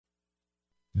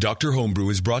Dr. Homebrew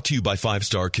is brought to you by 5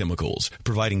 Star Chemicals,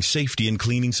 providing safety and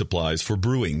cleaning supplies for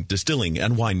brewing, distilling,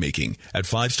 and winemaking at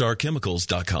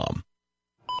 5starchemicals.com.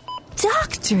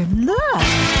 Doctor, look!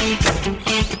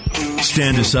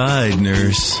 Stand aside,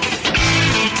 nurse.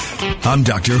 I'm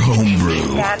Dr. Homebrew.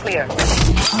 Stand clear.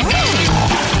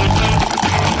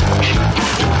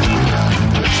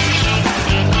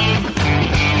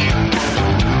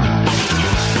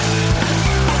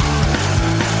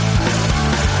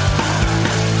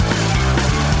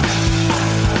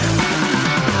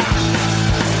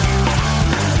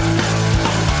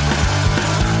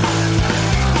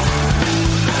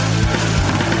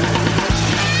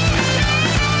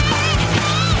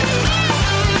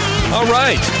 All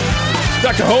right,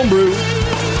 Dr. Homebrew,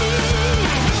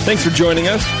 thanks for joining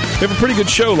us. We have a pretty good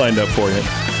show lined up for you.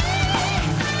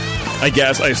 I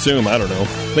guess, I assume, I don't know.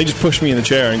 They just push me in the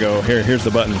chair and go, here's the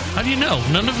button. How do you know?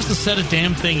 None of us has said a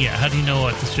damn thing yet. How do you know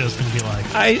what the show's going to be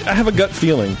like? I have a gut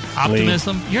feeling.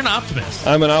 Optimism? Lee. You're an optimist.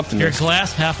 I'm an optimist. You're a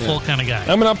glass half full kind of guy.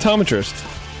 I'm an optometrist.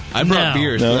 I brought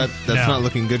beer, so that's No. not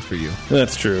looking good for you.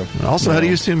 That's true. And also, how do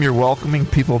you assume you're welcoming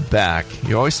people back?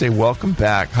 You always say welcome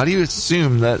back. How do you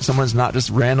assume that someone's not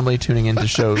just randomly tuning into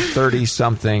show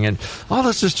 30-something and,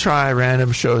 let's just try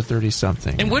random show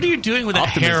 30-something? And what are you doing with that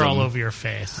hair all over your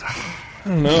face? I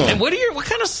don't know. And what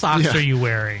kind of socks are you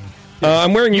wearing?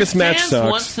 I'm wearing Your mismatched fans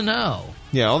socks. want to know.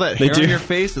 Yeah, all that hair on your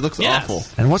face, it looks awful.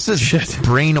 And what's this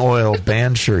brain oil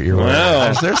band shirt you're wearing?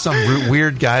 Wow. Is there some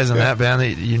weird guys in that band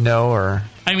that you know, or...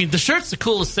 I mean, the shirt's the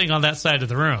coolest thing on that side of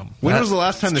the room. When was the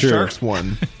last time the true. Sharks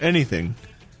won anything?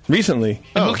 Recently.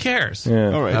 And who cares?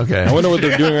 Yeah. All right. Okay. I wonder what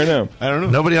they're doing right now. I don't know.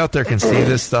 Nobody out there can see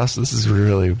this stuff, so this is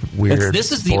really weird.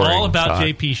 This is the boring All About talk.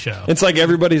 JP show. It's like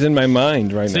everybody's in my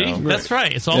mind right See? now. That's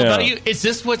right. It's all about you. Is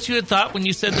this what you had thought when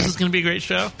you said this is going to be a great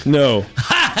show? No.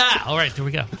 All right, here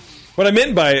we go. What I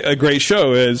meant by a great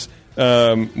show is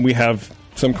we have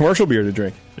some commercial beer to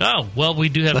drink. Oh, well, we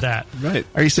do have that. Right.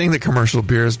 Are you saying that commercial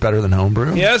beer is better than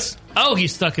homebrew? Yes. Oh, he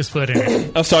stuck his foot in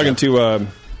it. I was talking to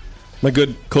my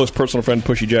good, close personal friend,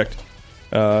 Push Eject.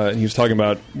 He was talking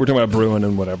about, we're talking about brewing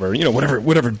and whatever,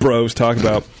 whatever bros talk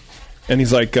about. And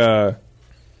he's like, I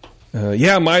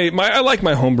like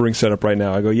my home brewing setup right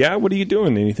now. I go, yeah, what are you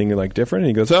doing? Anything you like different?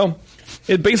 And he goes,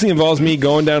 it basically involves me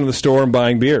going down to the store and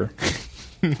buying beer.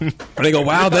 And I go,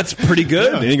 wow, that's pretty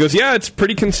good. And he goes, yeah, it's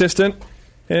pretty consistent.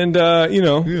 And,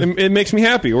 it makes me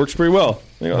happy. It works pretty well.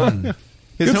 I go,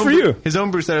 good for you. His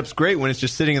homebrew setup's great when it's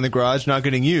just sitting in the garage, not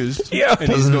getting used. Yeah. And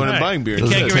he's going and buying beer. The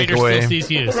kegerator still sees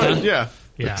use, huh? Yeah.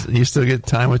 Yeah. You still get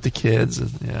time with the kids.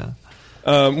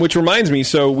 Yeah. Which reminds me,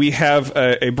 so we have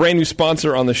a brand new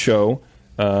sponsor on the show,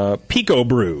 Pico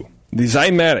Brew, the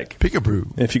Zymatic. Pico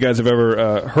Brew. If you guys have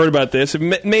ever heard about this,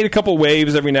 it made a couple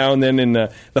waves every now and then in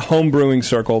the home brewing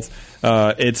circles.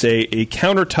 It's a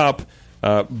countertop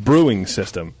brewing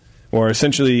system, where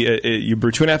essentially you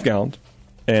brew 2.5 gallons,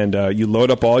 and you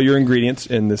load up all your ingredients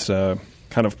in this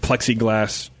kind of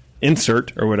plexiglass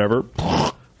insert or whatever.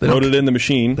 Load it in the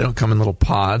machine. They don't come in little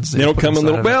pods. They don't come in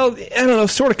little... Well, I don't know,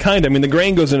 sort of, kind of. I mean, the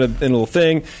grain goes in a little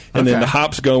thing, and then the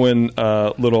hops go in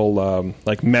little,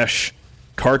 like, mesh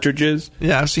cartridges.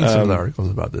 Yeah, I've seen some of the articles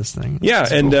about this thing. Yeah,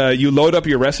 It's and cool. you load up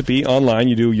your recipe online.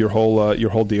 You do your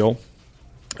whole deal.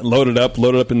 Load it up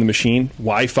in the machine.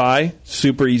 Wi-Fi,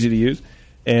 super easy to use.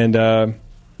 And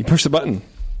you push the button,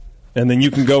 and then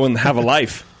you can go and have a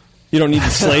life. You don't need to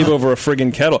slave over a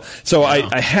friggin' kettle. So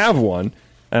I have one,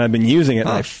 and I've been using it, and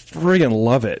I friggin'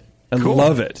 love it. I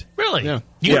love it. Really? Yeah.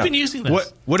 You've been using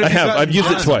this? What I have you have. gotten I've used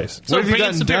it done? twice. So What have you bring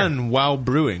us gotten a beer. done while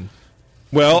brewing?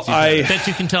 Well, that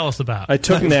you can tell us about. I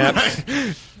took naps.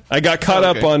 I got caught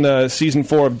up on season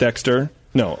 4 of Dexter.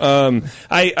 No.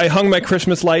 I hung my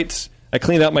Christmas lights. I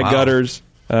cleaned out my gutters.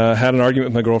 Had an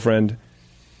argument with my girlfriend.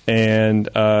 And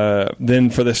then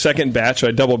for the second batch,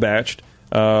 I double batched.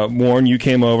 Warren, you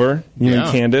came over. You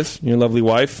and Candace, your lovely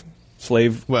wife,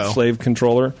 slave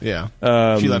controller. Yeah.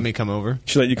 She let me come over.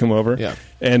 She let you come over. Yeah.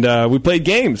 And we played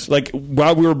games. Like,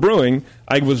 while we were brewing,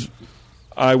 I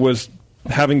was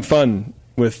having fun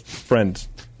with friends.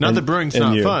 Not that brewing's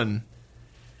not fun,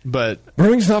 but...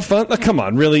 Brewing's not fun? Like, come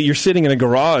on, really? You're sitting in a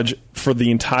garage for the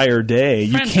entire day.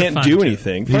 Friends you can't do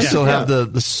anything. You still have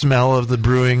the smell of the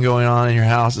brewing going on in your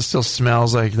house. It still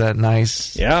smells like that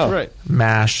nice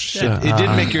mash It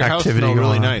did make your house activity smell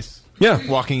really going on. nice. Yeah.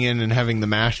 Walking in and having the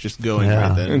mash just going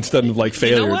right then. Instead of like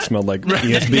failure, it smelled like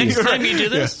ESB. Next time you do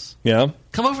this,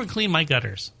 come over and clean my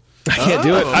gutters. I can't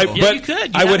do it. But you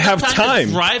could. I would have time.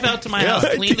 To drive out to my house,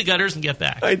 clean the gutters, and get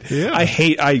back. I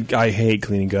hate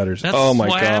cleaning gutters. That's oh my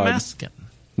why god! I'm asking.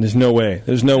 There's no way.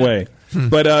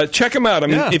 But check them out. I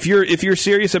mean, if you're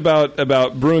serious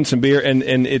about brewing some beer, and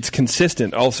it's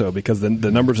consistent also because the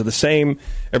numbers are the same.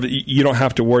 You don't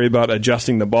have to worry about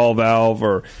adjusting the ball valve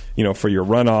or for your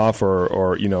runoff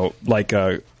or like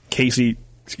Casey.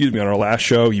 Excuse me, on our last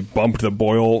show, you bumped the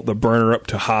burner up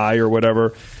to high or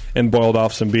whatever, and boiled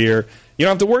off some beer. You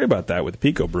don't have to worry about that with the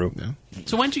Pico Brew. No.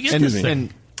 So when did you get this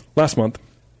thing? Last month.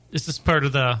 Is this part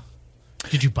of the?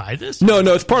 Did you buy this? No,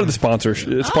 it's part of the sponsorship.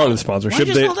 It's part of the sponsorship.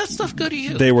 Why does all that stuff go to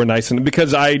you? They were nice enough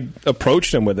because I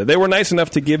approached them with it. They were nice enough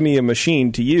to give me a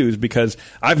machine to use because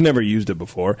I've never used it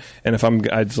before. And if I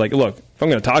was like, look, if I'm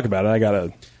going to talk about it, you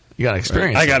got to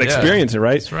experience. I got to experience it,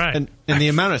 right? That's right. And the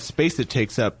amount of space it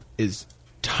takes up is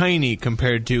tiny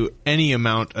compared to any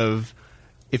amount of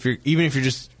even if you're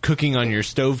just cooking on your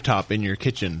stovetop in your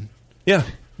kitchen. Yeah.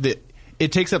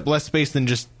 It takes up less space than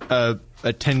just a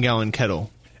 10-gallon kettle.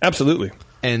 Absolutely.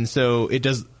 And so it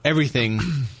does everything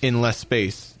in less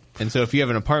space. And so if you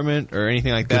have an apartment or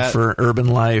anything like that. Good for urban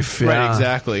life. Right,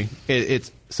 exactly.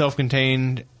 It's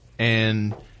self-contained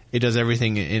and it does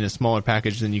everything in a smaller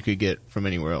package than you could get from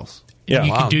anywhere else. Yeah.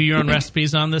 You can do your own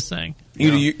recipes on this thing.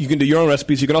 You can do your own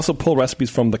recipes. You can also pull recipes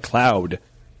from the cloud.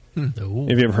 Have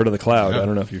you ever heard of the cloud? I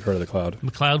don't know if you've heard of the cloud.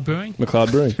 McLeod Brewing?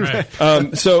 McLeod Brewing.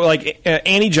 Right. So, like,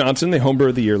 Annie Johnson, the Homebrew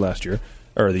of the Year last year,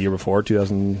 or the year before,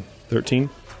 2013,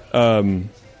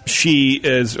 she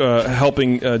is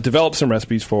helping develop some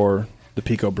recipes for the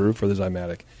Pico Brew, for the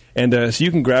Zymatic. And so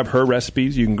you can grab her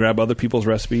recipes. You can grab other people's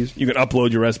recipes. You can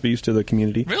upload your recipes to the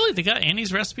community. Really? They got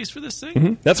Annie's recipes for this thing?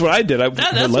 Mm-hmm. That's what I did.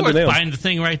 That's worth buying the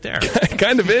thing right there. It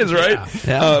kind of is, right?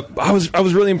 Yeah. I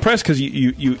was really impressed because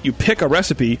you pick a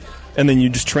recipe and then you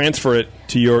just transfer it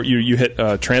to you hit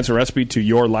transfer recipe to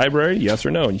your library, yes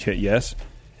or no, and you hit yes,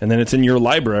 and then it's in your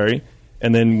library.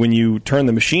 And then when you turn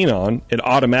the machine on, it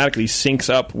automatically syncs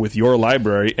up with your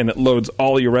library and it loads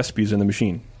all your recipes in the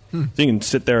machine. So you can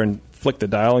sit there and flick the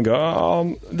dial and go,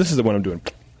 oh, this is the one I'm doing.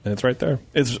 And it's right there.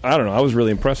 I don't know. I was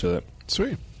really impressed with it.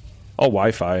 Sweet. All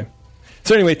Wi-Fi.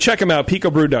 So anyway, check them out,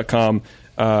 picobrew.com.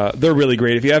 They're really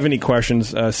great. If you have any questions,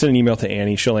 send an email to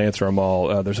Annie. She'll answer them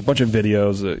all. There's a bunch of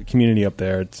videos, community up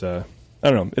there. It's I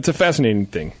don't know. It's a fascinating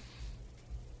thing.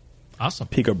 Awesome.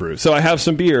 Pico Brew. So I have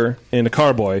some beer in a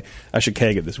carboy. I should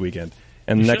keg it this weekend.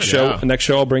 And next show,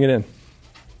 I'll bring it in.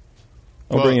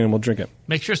 I'll bring it in and we'll drink it.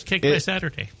 Make sure it's kicked by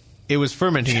Saturday. It was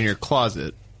fermenting in your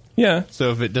closet. Yeah.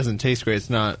 So if it doesn't taste great, it's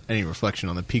not any reflection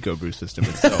on the Pico Brew system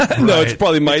itself. No, it's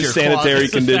probably my sanitary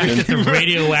The fact condition. that the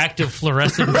radioactive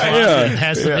fluorescent closet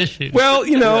has some issues. Well,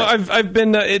 I've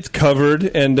been it's covered,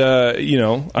 and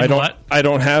I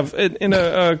don't have it in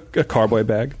a carboy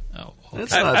bag. Oh,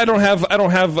 I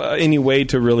don't have any way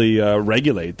to really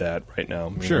regulate that right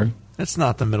now. Sure. It's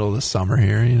not the middle of the summer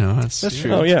here, That's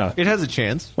true. Oh yeah, it has a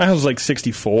chance. my house is like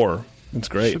 64. That's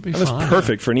great. Should be That's fine.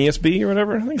 perfect for an ESB or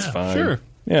whatever. I think it's fine. Sure.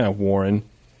 Yeah, Warren,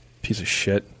 piece of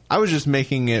shit. I was just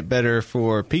making it better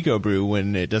for Pico Brew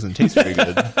when it doesn't taste very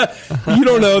good. You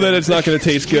don't know that it's not going to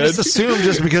taste good. Just assume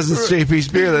just because it's JP's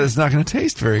beer that it's not going to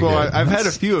taste very good. Well, I've had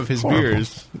a few of his horrible.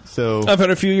 beers, so I've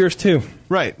had a few years too.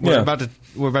 right. We're about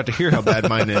to hear how bad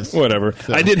mine is. Whatever.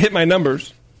 So. I did hit my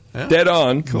numbers. Yeah. Dead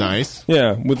on. Nice.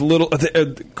 Yeah, with a little.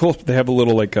 Cool. They have a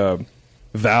little like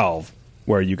valve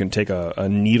where you can take a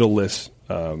needleless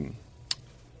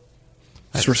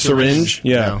syringe.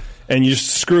 Yeah. And you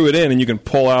just screw it in, and you can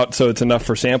pull out, so it's enough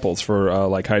for samples for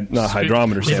not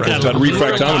hydrometer It's samples, got but a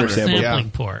refractometer samples.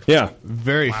 sampling port. Yeah,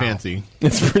 Very fancy.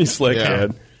 it's pretty slick, Yeah.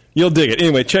 man. You'll dig it.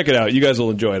 Anyway, check it out. You guys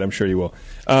will enjoy it. I'm sure you will.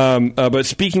 But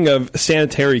speaking of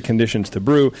sanitary conditions to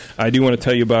brew, I do want to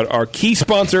tell you about our key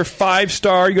sponsor, 5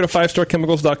 Star. You go to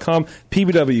 5starchemicals.com,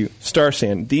 PBW, Star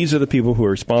San. These are the people who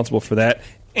are responsible for that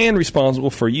and responsible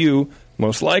for you,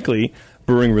 most likely,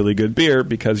 brewing really good beer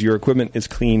because your equipment is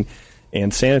clean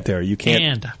and sanitary. You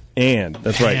can't... And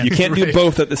that's right. You can't do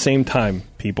both at the same time,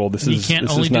 people. This is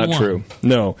not true.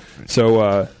 No.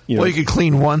 So well, you could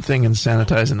clean one thing and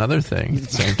sanitize another thing at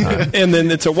the same time. and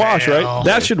then it's a wash, right?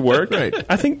 That should work. Right.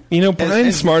 I think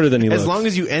Brian's smarter than he looks. As long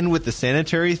as you end with the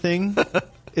sanitary thing,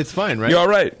 it's fine, right? You're all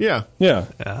right. Yeah. Yeah.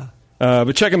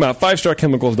 But check them out,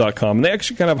 5starchemicals.com. And they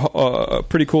actually kind of have a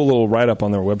pretty cool little write-up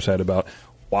on their website about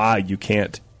why you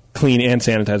can't clean and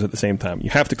sanitize at the same time. You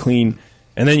have to clean,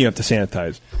 and then you have to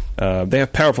sanitize. They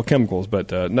have powerful chemicals,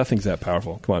 but nothing's that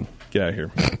powerful. Come on, get out of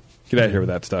here. Get out of here with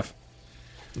that stuff.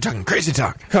 You're talking crazy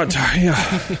talk. God, yeah.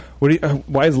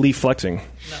 Why is Lee flexing?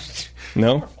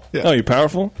 No? Yeah. Oh, you're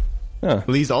powerful? Oh.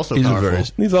 Lee's also powerful.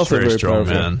 He's also very strong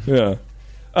powerful. man.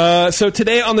 Yeah. So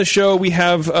today on the show we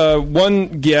have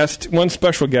one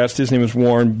special guest. His name is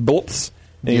Warren Boltz,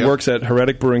 and he works at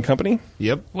Heretic Brewing Company.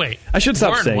 Yep. Wait. I should stop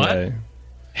Warren saying what?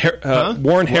 that.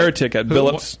 Warren Heretic at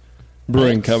Billups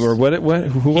Brewing cover.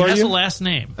 Who He are has you? a last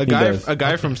name. A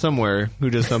guy from somewhere who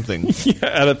does something Yeah,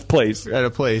 at a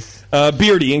place.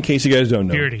 Beardy, in case you guys don't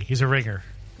know. Beardy. He's a ringer.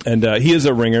 And he is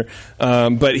a ringer.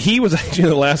 But he was actually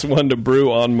the last one to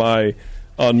brew on my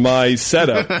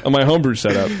setup, on my homebrew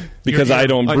setup, because I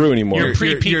don't brew anymore.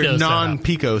 Your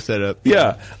non-Pico setup.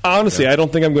 Yeah. Honestly, I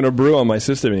don't think I'm going to brew on my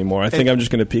system anymore. I think I'm just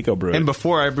going to Pico brew it. And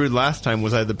before I brewed last time,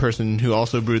 was I the person who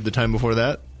also brewed the time before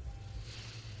that?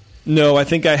 No, I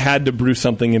think I had to brew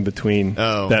something in between.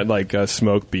 Oh. That, like,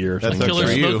 smoke beer or That's something. Killer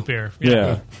for you. smoke beer.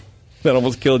 Yeah. That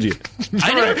almost killed you.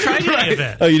 I never tried any of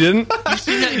it. Oh, you didn't?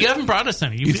 You haven't brought us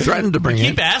any. You threatened to bring you it.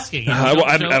 keep asking.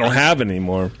 I don't have it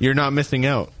anymore. You're not missing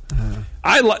out.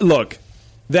 Look,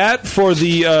 that for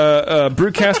the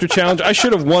Brewcaster Challenge, I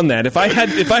should have won that. If I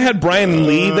had Brian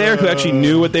Lee there, who actually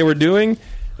knew what they were doing,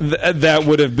 that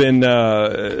would have been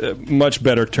a much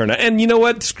better turnout. And you know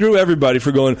what? Screw everybody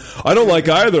for going, I don't like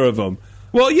either of them.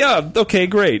 Well, yeah, okay,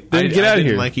 great. Then get out of here. I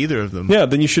didn't like either of them. Yeah,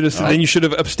 then you should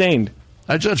have abstained.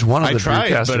 I judged one of the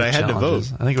Brewcaster but I had challenges.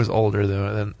 to vote. I think it was older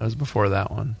though. It was before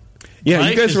that one. Yeah,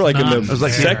 Life you guys were like in the is not fair.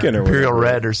 second or Imperial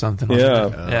whatever. Red or something. Yeah.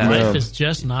 Yeah. Life is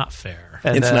just not fair.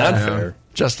 And It's then, not fair.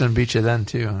 Justin beat you then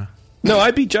too. Huh? No,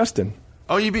 I beat Justin.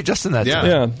 Oh, you beat Justin that Yeah. time.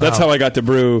 Yeah, that's how I got to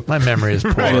brew My memory is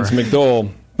poor. against McDowell.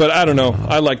 But I don't know.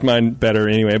 I liked mine better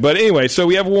anyway. But anyway, so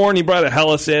we have Warren. He brought a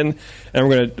Hellas in, and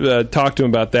we're going to talk to him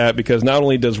about that because not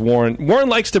only does Warren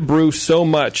likes to brew so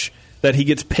much that he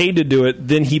gets paid to do it,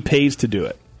 then he pays to do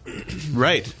it.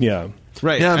 Right. Yeah.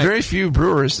 Right. Yeah, very few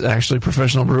brewers, actually,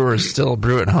 professional brewers, still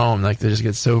brew at home. Like they just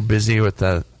get so busy with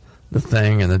the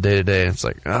thing and the day to day. It's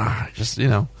like, just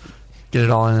get it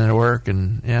all in at work,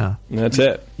 and And that's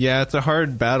it. Yeah, it's a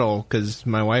hard battle because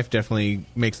my wife definitely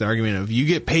makes the argument of you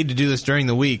get paid to do this during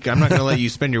the week. I'm not going to let you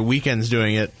spend your weekends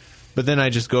doing it. But then I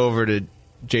just go over to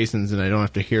Jason's and I don't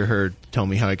have to hear her tell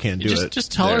me how I can't do it.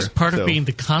 Just tell her it's part of being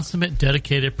the consummate,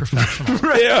 dedicated professional.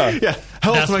 Right. Yeah.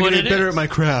 How else That's am I what going to it get better is. at my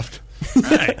craft?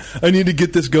 Right. I need to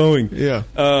get this going. Yeah.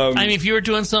 I mean, if you were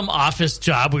doing some office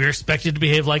job where you're expected to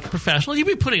behave like a professional, you'd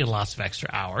be putting in lots of extra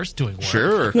hours doing work.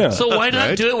 Sure. Yeah. So why not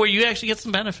Right. do it where you actually get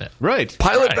some benefit? Right.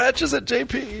 pilot Right. batches at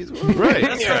JP's. Right.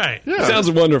 That's right.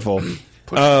 Sounds wonderful.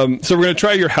 So we're going to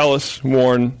try your Hellas,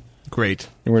 Warren. Great.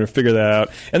 And we're going to figure that out.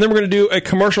 And then we're going to do a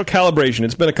commercial calibration.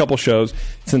 It's been a couple shows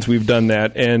since we've done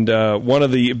that. And one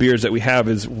of the beers that we have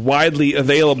is widely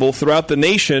available throughout the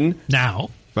nation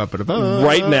Now, Ba-ba-da-ba.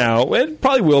 right now. It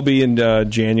probably will be in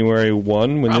January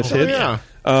 1 when this Probably, hits.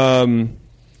 Yeah.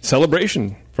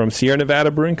 Celebration from Sierra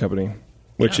Nevada Brewing Company,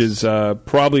 which is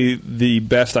probably the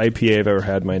best IPA I've ever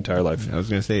had in my entire life. I was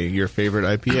going to say, your favorite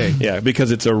IPA. Yeah,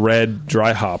 because it's a red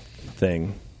dry hop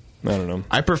thing. I don't know.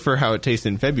 I prefer how it tastes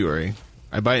in February.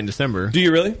 I buy it in December. Do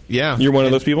you really? Yeah. You're one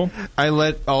of those people? I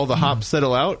let all the hops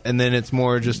settle out, and then it's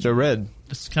more just a red.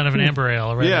 it's kind of an amber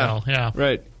ale, a red ale. Yeah.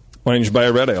 Right. Why don't you just buy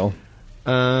a red ale?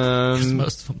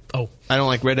 Most of them, I don't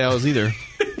like red ales either.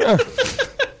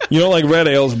 You don't like red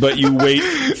ales, but you wait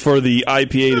for the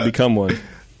IPA to become one.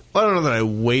 I don't know that I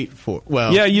wait for.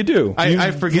 Well, Yeah, you do. You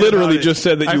I forget. literally about it. just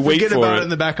said that you I wait forget for about it. it in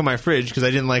the back of my fridge because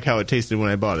I didn't like how it tasted when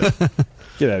I bought it.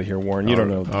 Get out of here, Warren. You don't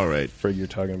know All right. the frig you're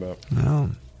talking about. No.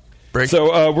 Break.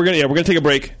 So we're gonna take a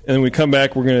break, and then when we come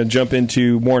back, we're gonna jump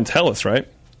into Warren's Hellas, right?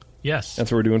 Yes.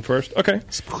 That's what we're doing first. Okay,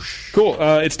 cool.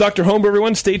 It's Dr. Homebrew,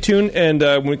 everyone. Stay tuned, and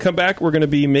when we come back, we're going to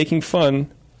be making fun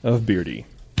of Beardy.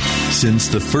 Since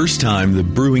the first time the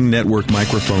Brewing Network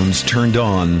microphones turned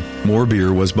on, More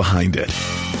Beer was behind it.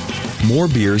 More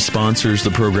Beer sponsors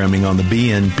the programming on the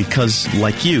BN because,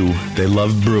 like you, they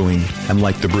love brewing. And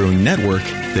like the Brewing Network,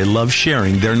 they love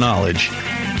sharing their knowledge.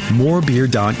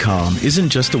 Morebeer.com isn't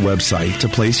just a website to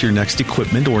place your next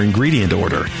equipment or ingredient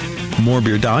order.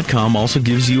 Morebeer.com also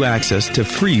gives you access to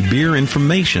free beer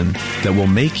information that will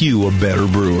make you a better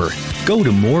brewer. Go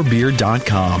to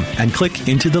morebeer.com and click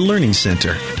into the Learning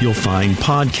Center. You'll find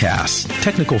podcasts,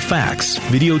 technical facts,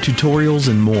 video tutorials,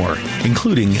 and more,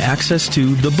 including access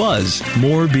to The Buzz,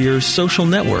 More Beer's social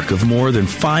network of more than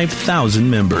 5,000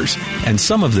 members. And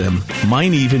some of them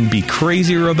might even be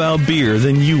crazier about beer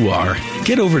than you are.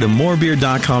 Get over to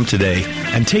morebeer.com today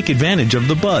and take advantage of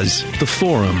The Buzz, the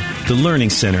forum, the Learning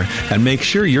Center, and make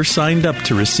sure you're signed up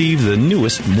to receive the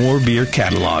newest More Beer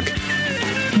catalog.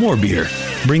 More Beer,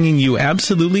 bringing you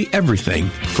absolutely everything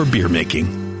for beer making.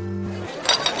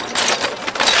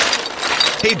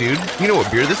 Hey, dude, you know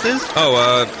what beer this is?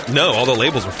 No, all the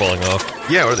labels are falling off.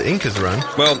 Yeah, or the ink is run.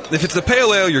 Well, if it's a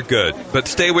pale ale, you're good, but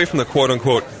stay away from the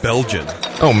quote-unquote Belgian.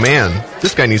 Oh, man,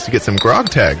 this guy needs to get some grog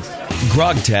tags.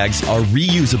 Grog tags are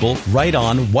reusable,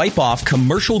 write-on, wipe-off,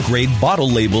 commercial-grade bottle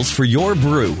labels for your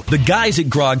brew. The guys at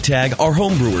Grog Tag are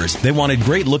homebrewers. They wanted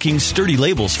great-looking, sturdy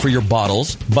labels for your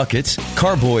bottles, buckets,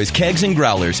 carboys, kegs, and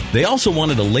growlers. They also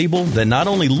wanted a label that not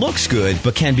only looks good,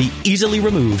 but can be easily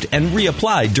removed and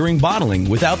reapplied during bottling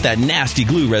without that nasty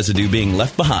glue residue being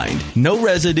left behind. No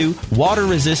residue,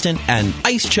 water-resistant, and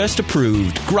ice chest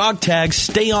approved. Grog tags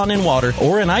stay on in water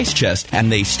or an ice chest,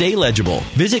 and they stay legible.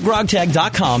 Visit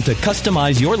grogtag.com to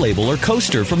customize your label or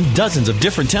coaster from dozens of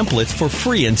different templates for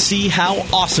free and see how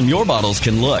awesome your bottles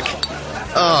can look.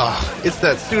 It's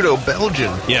that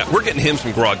pseudo-Belgian. Yeah, we're getting him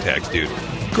some grog tags, dude.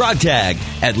 Grog Tag.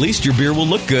 At least your beer will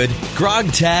look good.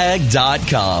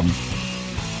 grogtag.com.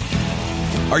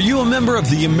 Are you a member of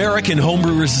the American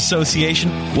Homebrewers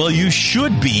Association? Well, you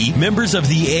should be. Members of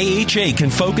the AHA can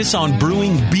focus on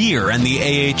brewing beer, and the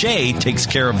AHA takes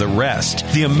care of the rest.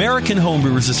 The American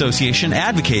Homebrewers Association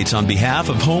advocates on behalf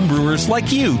of homebrewers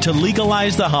like you to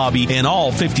legalize the hobby in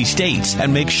all 50 states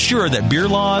and make sure that beer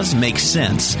laws make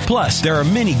sense. Plus, there are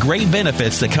many great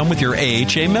benefits that come with your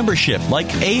AHA membership,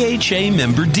 like AHA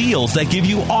member deals that give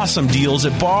you awesome deals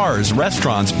at bars,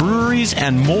 restaurants, breweries,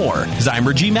 and more.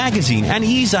 Zymergy Magazine and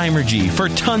Zymergy for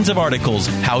tons of articles,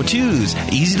 how-tos,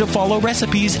 easy-to-follow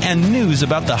recipes, and news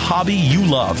about the hobby you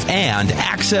love, and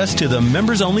access to the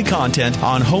members-only content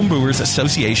on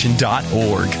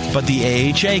homebrewersassociation.org. But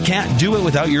the AHA can't do it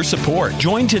without your support.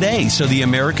 Join today so the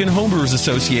American Homebrewers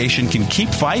Association can keep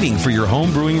fighting for your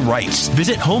homebrewing rights.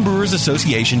 Visit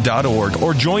homebrewersassociation.org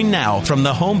or join now from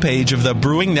the homepage of the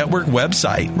Brewing Network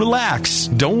website. Relax.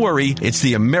 Don't worry. It's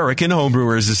the American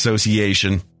Homebrewers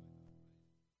Association.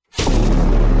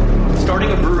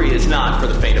 Starting a brewery is not for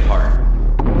the faint of heart.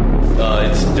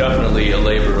 It's definitely a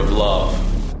labor of love.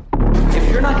 If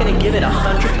you're not going to give it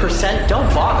 100%,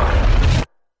 don't bother.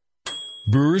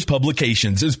 Brewers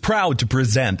Publications is proud to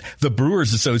present the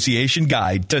Brewers Association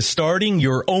Guide to Starting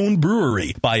Your Own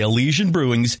Brewery by Elysian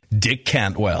Brewing's Dick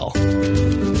Cantwell.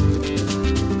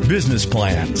 Business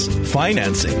plans,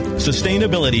 financing,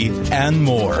 sustainability, and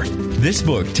more. This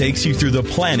book takes you through the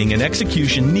planning and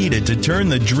execution needed to turn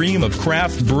the dream of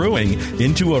craft brewing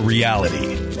into a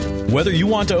reality. Whether you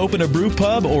want to open a brew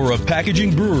pub or a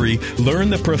packaging brewery, learn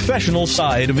the professional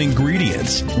side of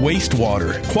ingredients,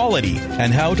 wastewater, quality,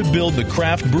 and how to build the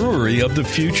craft brewery of the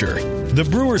future. The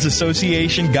Brewers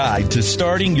Association Guide to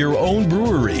Starting Your Own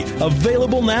Brewery,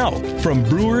 available now from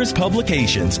Brewers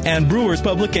Publications and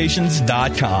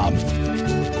brewerspublications.com.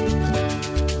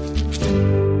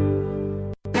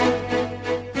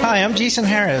 Hi, I'm Jason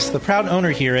Harris, the proud owner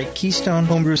here at Keystone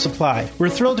Homebrew Supply. We're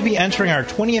thrilled to be entering our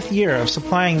 20th year of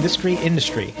supplying this great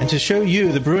industry. And to show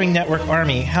you, the Brewing Network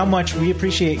Army, how much we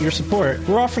appreciate your support,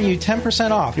 we're offering you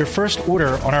 10% off your first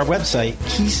order on our website,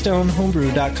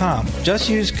 KeystoneHomebrew.com. Just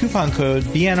use coupon code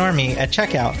BNARMY at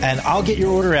checkout, and I'll get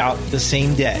your order out the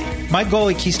same day. My goal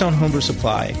at Keystone Homebrew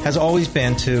Supply has always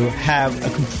been to have a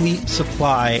complete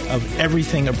supply of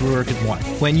everything a brewer could want.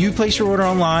 When you place your order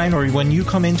online or when you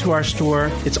come into our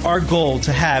store, it's our goal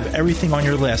to have everything on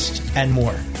your list and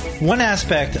more. One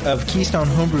aspect of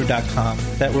KeystoneHomebrew.com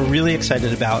that we're really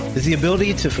excited about is the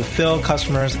ability to fulfill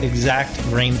customers' exact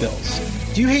grain bills.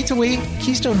 Do you hate to wait?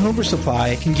 Keystone Homebrew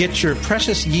Supply can get your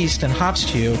precious yeast and hops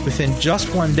to you within just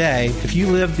one day if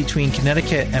you live between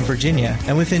Connecticut and Virginia,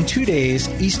 and within 2 days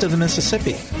east of the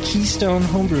Mississippi.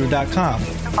 KeystoneHomebrew.com.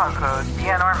 Coupon code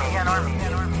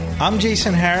BNARMY. I'm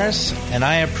Jason Harris, and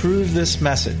I approve this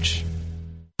message.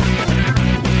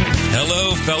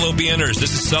 Hello, fellow BNers.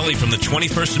 This is Sully from the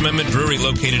 21st Amendment Brewery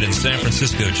located in San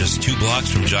Francisco, just 2 blocks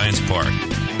from Giants Park.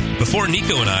 Before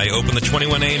Nico and I opened the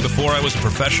 21A and before I was a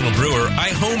professional brewer, I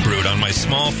homebrewed on my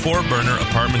small 4-burner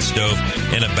apartment stove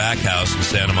in a back house in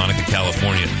Santa Monica,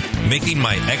 California, making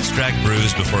my extract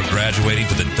brews before graduating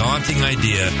to the daunting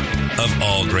idea of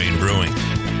all-grain brewing.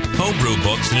 Homebrew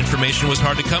books and information was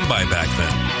hard to come by back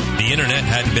then. The internet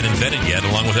hadn't been invented yet,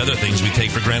 along with other things we take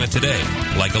for granted today,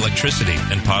 like electricity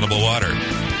and potable water.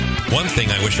 One thing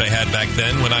I wish I had back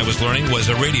then when I was learning was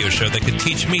a radio show that could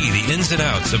teach me the ins and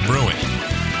outs of brewing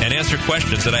and answer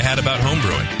questions that I had about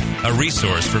homebrewing, a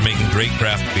resource for making great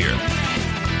craft beer.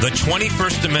 The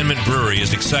 21st Amendment Brewery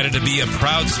is excited to be a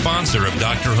proud sponsor of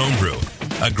Dr. Homebrew,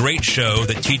 a great show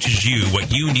that teaches you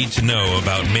what you need to know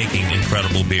about making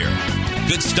incredible beer.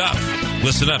 Good stuff.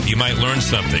 Listen up, you might learn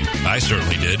something. I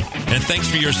certainly did. And thanks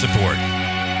for your support.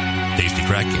 Tasty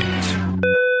Crack Games.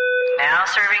 Now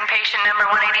serving patient number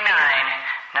 189.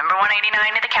 Number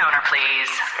 189 at the counter, please.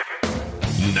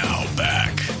 Now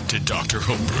back to Dr.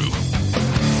 Homebrew.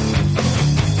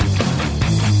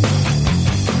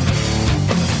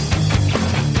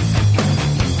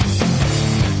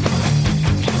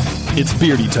 It's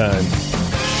beardy time.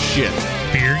 Shit.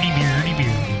 Beardy.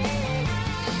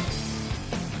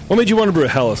 What made you want to brew a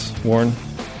Helles, Warren?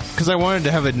 Because I wanted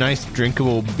to have a nice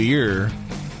drinkable beer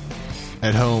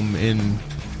at home in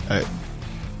a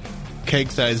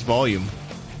keg-sized volume.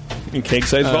 In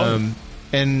keg-sized volume?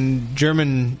 And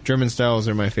German styles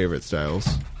are my favorite styles.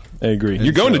 I agree.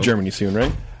 You're going to Germany soon,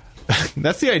 right?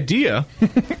 That's the idea.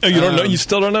 Oh, you don't know? You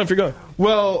still don't know if you're going?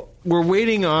 Well, we're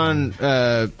waiting on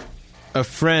a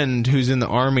friend who's in the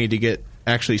Army to get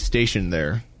actually stationed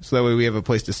there. So that way we have a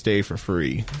place to stay for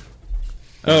free.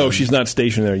 She's not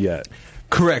stationed there yet.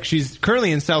 Correct. She's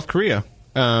currently in South Korea.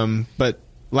 But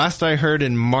last I heard,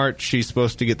 in March, she's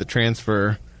supposed to get the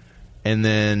transfer. And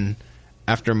then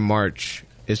after March,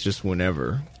 it's just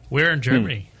whenever. Where in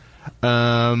Germany?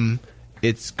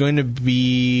 It's going to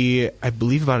be, I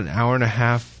believe, about an hour and a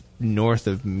half north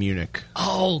of Munich.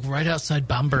 Oh, right outside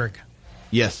Bamberg.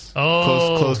 Yes.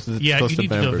 Oh, close to yeah. close You to need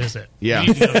Bamberg. to go visit. Yeah. You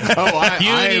need to go visit.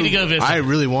 I need to go visit. I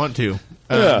really want to.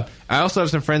 Yeah. I also have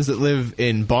some friends that live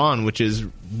in Bonn, which is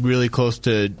really close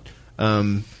to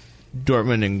Dortmund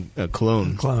and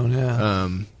Cologne. Cologne, yeah.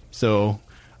 So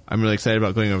I'm really excited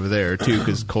about going over there too,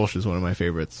 because Kolsch is one of my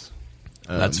favorites.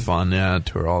 That's fun, yeah.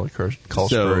 Tour all the Kolsch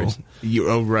breweries.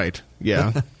 Right.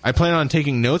 Yeah. I plan on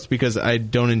taking notes because I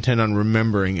don't intend on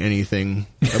remembering anything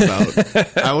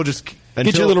about. I will just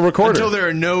get your little recorder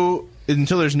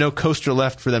until there's no coaster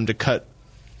left for them to cut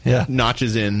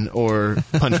notches in or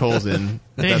punch holes in.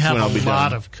 They That's have when I'll be a lot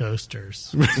done. of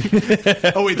coasters.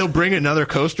 Oh wait, they'll bring another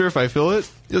coaster if I fill it.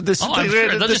 I'm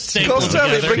sure. They'll just staple them Coaster,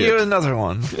 they together. bring you another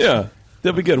one. Yeah.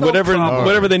 They'll be good. No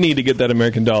Whatever they need to get that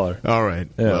American dollar. All right.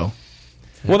 Yeah.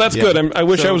 Well, that's good. I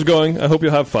wish I was going. I hope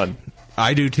you'll have fun.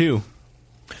 I do too.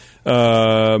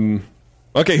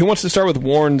 Okay, who wants to start with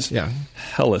Warren's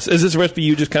Helles? Is this a recipe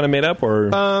you just kind of made up, or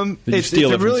did you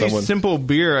steal it it's a from really someone? simple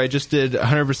beer. I just did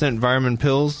 100% Weirmann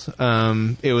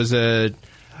Pils. It was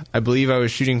I believe I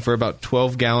was shooting for about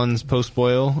 12 gallons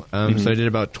post-boil. So I did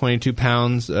about 22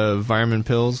 pounds of Weirmann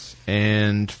Pils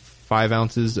and 5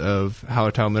 ounces of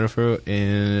Hallertau Mittelfruit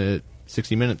in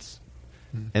 60 minutes.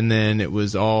 And then it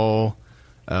was all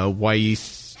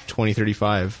Yeast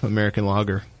 2035 American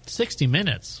lager. 60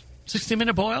 minutes.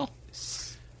 60-minute boil?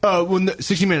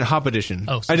 60-minute hop edition.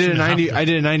 Oh, I did a 90. hop I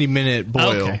did a 90-minute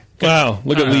boil. Okay. Wow,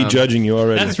 look at Lee judging you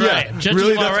already. That's right. Yeah. Judging Really,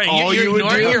 you that's already. all You're you would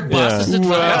ignoring do? your boss's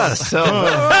advice.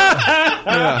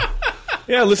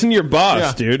 Yeah, listen to your boss,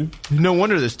 Yeah. dude. No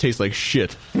wonder this tastes like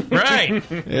shit. Right.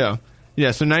 Yeah.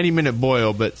 So 90-minute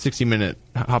boil, but 60-minute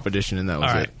hop edition, and that was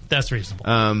All right. it. That's reasonable.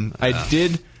 I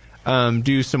did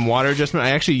do some water adjustment.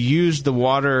 I actually used the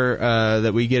water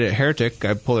that we get at Heretic.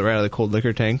 I pulled it right out of the cold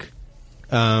liquor tank,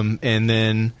 and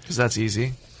then Because that's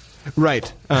easy.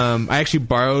 right. I actually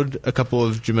borrowed a couple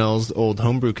of Jamel's old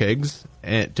homebrew kegs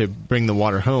to bring the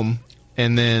water home,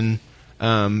 and then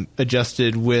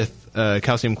adjusted with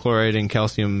calcium chloride and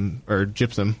calcium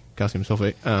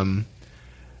sulfate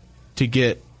to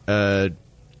get a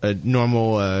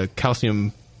normal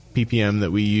calcium ppm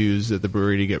that we use at the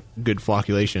brewery to get good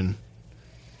flocculation.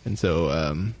 And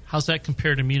so How's that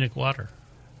compared to Munich water?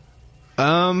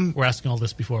 We're asking all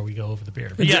this before we go over the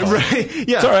beer. But yes. right,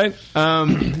 yeah, It's all right.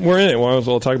 We're in it. Why don't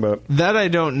we talk about it? that I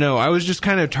don't know. I was just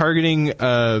kind of targeting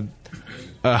a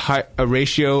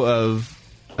ratio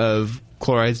of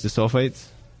chlorides to sulfates,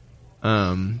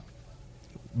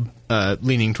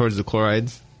 leaning towards the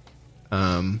chlorides.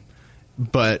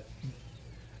 But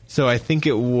so I think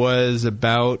it was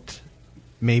about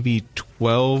maybe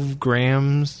 12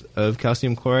 grams of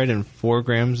calcium chloride and 4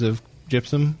 grams of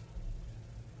gypsum.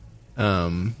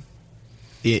 To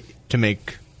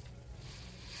make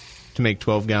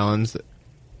 12 gallons.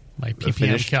 My ppm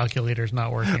finished. calculator's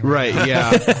not working. Right,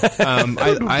 yeah.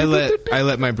 I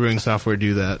let my brewing software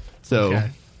do that. So Okay.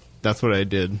 that's what I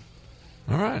did.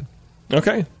 All right.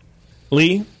 Okay,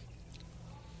 Lee.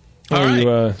 All right.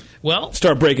 You Well,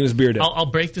 start breaking his beer down. I'll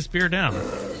break this beer down.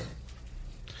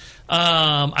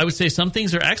 I would say some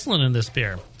things are excellent in this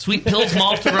beer. Sweet Pils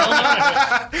malt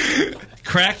aroma,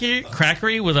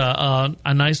 crackery with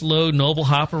a nice low noble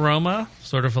hop aroma,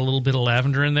 sort of a little bit of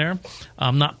lavender in there.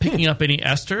 Not picking up any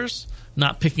esters,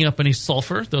 not picking up any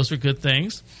sulfur. Those are good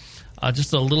things.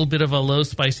 Just a little bit of a low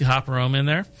spicy hop aroma in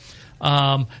there.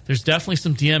 There's definitely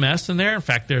some DMS in there. In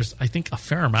fact, there's, I think, a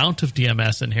fair amount of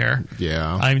DMS in here.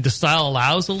 Yeah. I mean, the style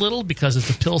allows a little because it's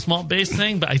a Pils malt based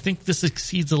thing, but I think this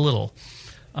exceeds a little.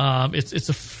 It's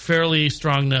a fairly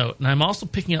strong note, and I'm also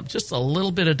picking up just a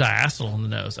little bit of diacetyl in the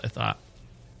nose, I thought.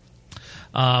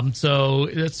 So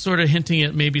it's sort of hinting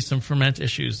at maybe some ferment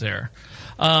issues there.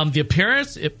 The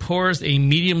appearance, it pours a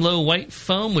medium-low white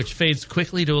foam, which fades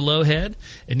quickly to a low head.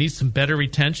 It needs some better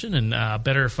retention and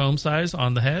better foam size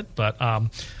on the head. But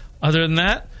other than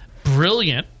that,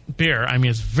 brilliant beer. I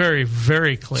mean, it's very,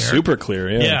 very clear. Super clear,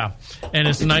 yeah. Yeah. And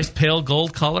it's a nice pale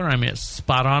gold color. I mean, it's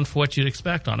spot on for what you'd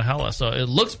expect on a Hella. So it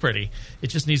looks pretty. It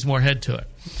just needs more head to it.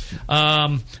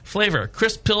 Flavor,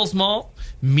 crisp Pils malt,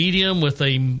 medium with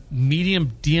a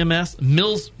medium DMS,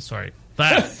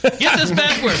 get this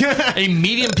backwards. A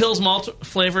medium Pils malt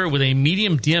flavor with a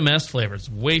medium DMS flavor. It's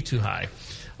way too high.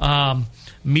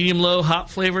 Medium low hop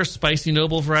flavor, spicy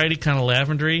noble variety, kind of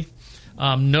lavendery.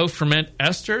 No ferment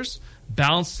esters.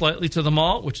 Balanced slightly to the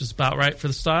malt, which is about right for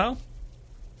the style.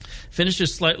 Finish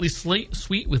is slightly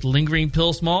sweet with lingering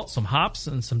Pils malt, some hops,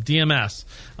 and some DMS.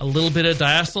 A little bit of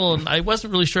diacetyl, and I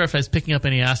wasn't really sure if I was picking up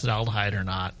any acetaldehyde or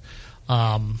not.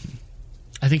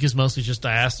 I think it's mostly just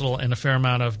diacetyl and a fair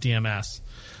amount of DMS.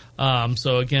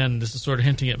 So again, this is sort of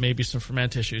hinting at maybe some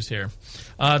ferment issues here.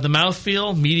 The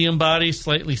mouthfeel, medium body,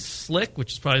 slightly slick,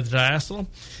 which is probably the diacetyl.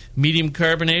 Medium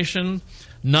carbonation,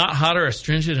 not hot or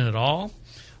astringent at all.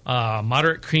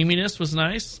 Moderate creaminess was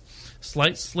nice.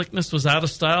 Slight slickness was out of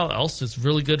style, else it's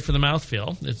really good for the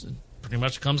mouthfeel. It pretty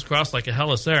much comes across like a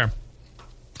Helles there.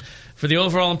 For the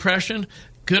overall impression,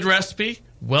 good recipe,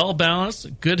 well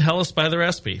balanced, good Helles by the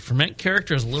recipe. Ferment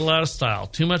character is a little out of style.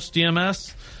 Too much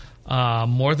DMS,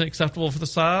 more than acceptable for the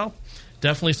style.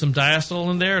 Definitely some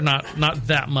diacetyl in there, not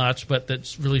that much, but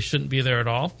that really shouldn't be there at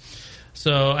all.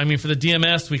 So, I mean, for the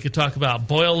DMS, we could talk about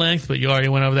boil length, but you already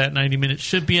went over that. 90 minutes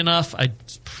should be enough. I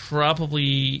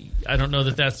don't know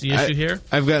that that's the issue here.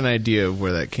 I've got an idea of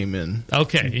where that came in.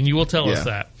 Okay, and you will tell us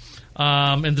that.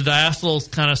 And the diacetyl is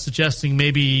kind of suggesting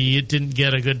maybe it didn't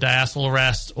get a good diacetyl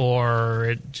rest or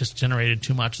it just generated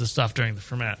too much of the stuff during the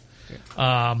ferment.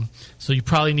 So you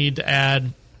probably need to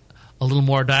add a little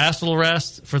more diacetyl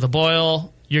rest for the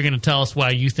boil. You're going to tell us why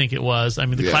you think it was. I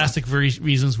mean, the classic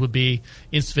reasons would be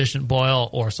insufficient boil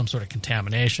or some sort of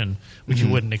contamination, which you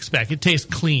wouldn't expect. It tastes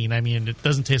clean. I mean, it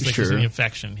doesn't taste like there's any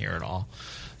infection here at all.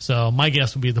 So my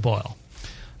guess would be the boil.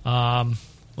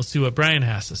 Let's see what Brian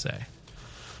has to say.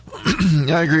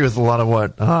 Yeah, I agree with a lot of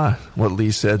what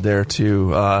Lee said there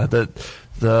too. That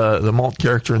the malt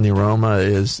character in the aroma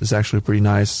is actually pretty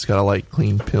nice. It's got a light,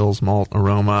 clean Pils malt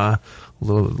aroma, a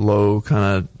little low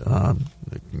kind of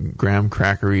graham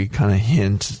crackery kind of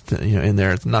hint, in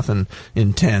there. It's nothing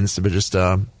intense, but just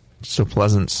a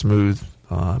pleasant, smooth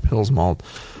Pils malt.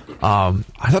 I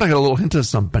thought I got a little hint of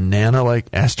some banana-like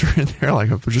ester in there, like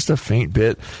just a faint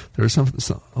bit. There was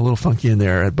something a little funky in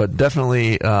there, but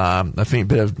definitely a faint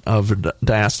bit of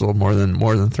diacetyl,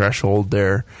 more than threshold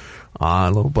there. A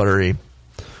little buttery,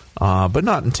 but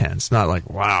not intense. Not like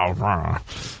wow.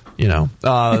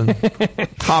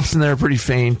 Hops in there pretty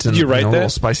faint and Did you write a that? little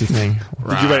spicy thing.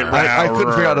 Did you write? I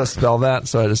couldn't figure out how to spell that,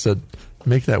 so I just said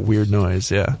make that weird noise.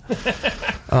 Yeah.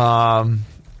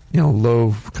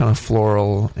 Low kind of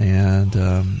floral and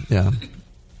a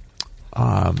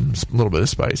little bit of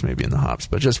spice maybe in the hops,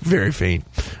 but just very faint.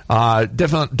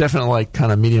 Definitely like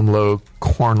kind of medium low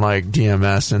corn like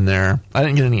DMS in there. I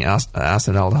didn't get any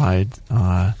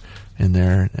acetaldehyde in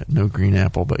there. No green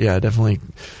apple, but yeah, definitely.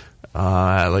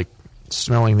 Like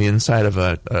smelling the inside of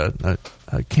a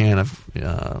can of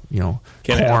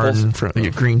corn from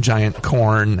Green Giant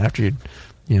corn after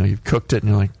you've cooked it and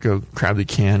you're like go grab the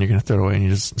can, you're gonna throw it away and you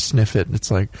just sniff it.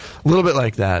 It's like a little bit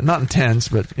like that, not intense,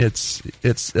 but it's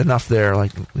enough there,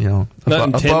 like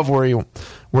above where you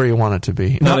want it to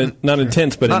be. Not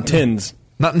intense, but intends.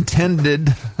 Not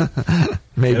intended,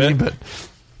 maybe, but.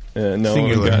 No,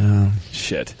 singular.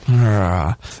 Shit.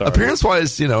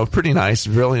 Appearance-wise, pretty nice,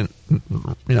 brilliant.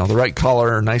 The right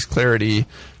color, nice clarity,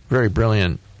 very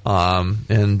brilliant.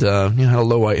 And had a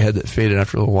low white head that faded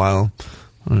after a little while.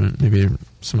 Maybe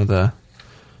some of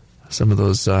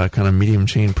those kind of medium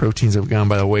chain proteins have gone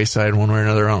by the wayside one way or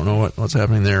another. I don't know what's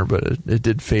happening there, but it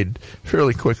did fade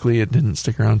fairly quickly. It didn't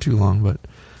stick around too long, but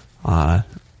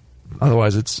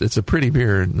otherwise, it's a pretty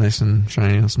beer, nice and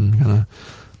shiny, and some kind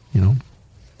of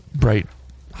bright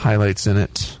highlights in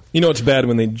it. It's bad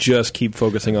when they just keep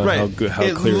focusing on how clear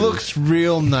it looks.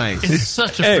 Real nice. It's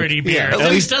such a pretty beer.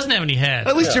 At least it doesn't have any head.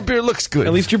 At least your beer looks good.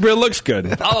 At least your beer looks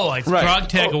good. Oh, it's Grog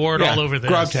Tag Award all over this.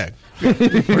 Grog Tag. We're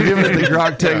giving it the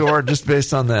Grog Tag Award just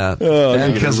based on that.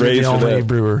 And because we're the only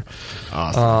brewer.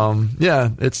 Awesome.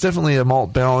 It's definitely a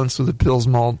malt balance with a Pils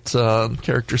malt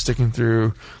character sticking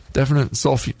through. Definite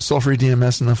sulfury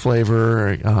DMS in the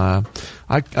flavor.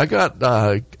 I got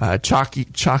a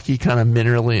chalky kind of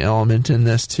minerally element in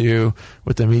this too,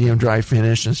 with the medium dry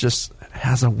finish. It's just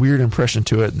has a weird impression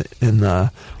to it in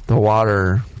the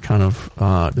water, kind of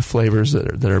the flavors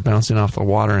that are bouncing off the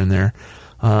water in there.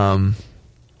 A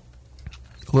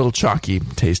little chalky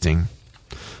tasting.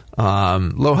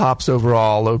 Low hops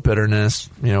overall, low bitterness,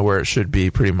 where it should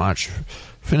be pretty much.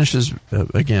 Finishes,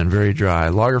 again, very dry.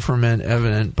 Lager ferment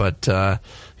evident, but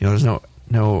there's no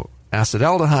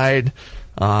acetaldehyde,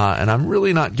 and I'm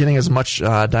really not getting as much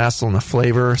diacetyl in the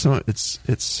flavor. So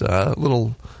it's a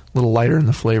little lighter in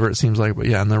the flavor, it seems like, but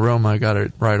yeah, in the aroma, I got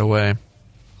it right away.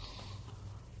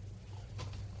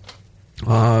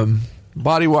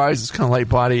 Body-wise, it's kind of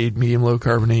light-bodied, medium-low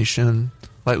carbonation,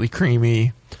 lightly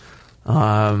creamy,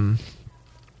 a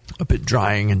bit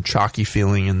drying and chalky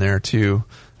feeling in there too.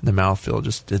 The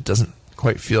mouthfeel it doesn't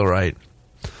quite feel right.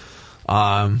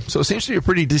 So it seems to be a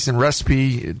pretty decent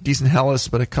recipe, decent Helles,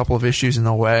 but a couple of issues in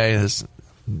the way. There's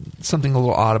something a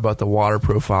little odd about the water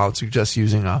profile. It suggests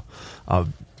using a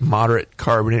moderate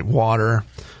carbonate water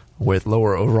with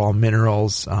lower overall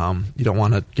minerals. You don't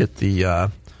want to get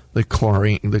the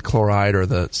chloride or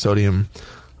the sodium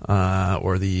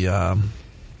or the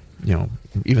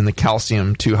even the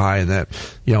calcium too high in that.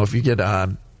 If you get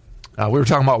we were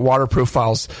talking about water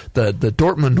profiles. The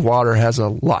Dortmund water has a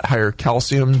lot higher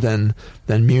calcium than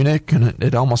Munich, and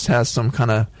it almost has some kind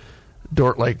of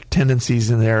Dort-like tendencies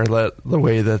in there. The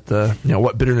way that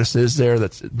what bitterness is there,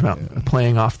 that's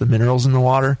playing off the minerals in the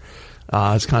water.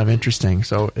 It's kind of interesting.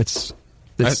 So it's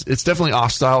definitely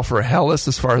off style for a Helles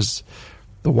as far as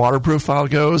the water profile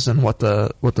goes, and what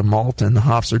the malt and the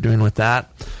hops are doing with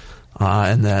that.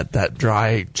 And that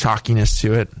dry chalkiness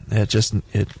to it,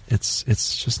 it's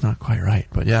just not quite right.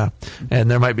 But yeah,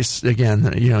 and there might be,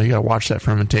 again, you got to watch that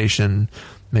fermentation.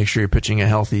 Make sure you're pitching a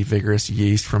healthy, vigorous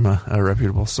yeast from a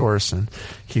reputable source, and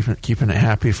keeping it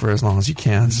happy for as long as you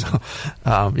can. So,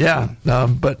 but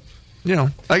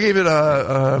I gave it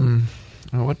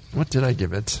what did I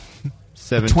give it?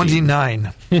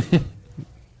 29.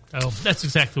 Oh, that's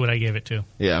exactly what I gave it to.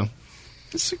 Yeah,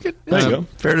 it's a good. There you go.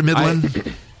 Fair to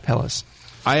Midland. Helles.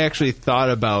 I actually thought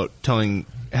about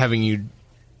having you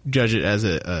judge it as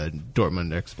a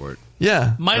Dortmund export.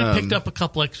 Yeah. Might have picked up a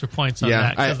couple extra points on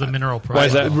that because of the mineral profile. Why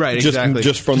is that? Right, exactly.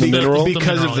 Just from the mineral?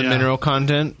 Because of the mineral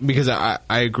content. Because I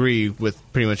agree with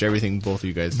pretty much everything both of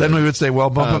you guys said. Then we would say,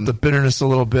 well, bump up the bitterness a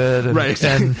little bit. And, right.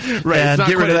 And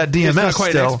get rid of that DMS. It's not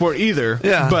quite still. an export either.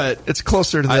 Yeah. But it's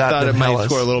closer to that. I thought it might Helles.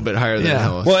 score a little bit higher than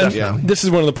Helles. Well, this is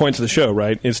one of the points of the show,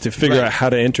 right? Is to figure out how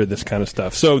to enter this kind of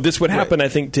stuff. So this would happen, I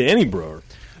think, to any brewer.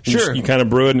 Sure. You kind of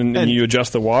brew it and you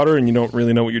adjust the water and you don't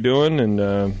really know what you're doing.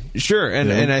 And sure.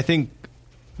 And I think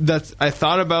I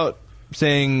thought about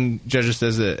saying judge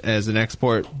this as an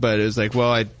export, but it was like,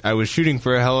 well, I was shooting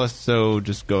for a Helles, so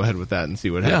just go ahead with that and see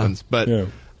what happens. But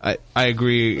I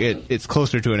agree, it's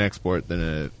closer to an export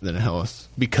than a Helles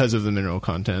because of the mineral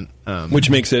content.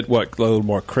 Which makes it, a little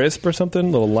more crisp or something?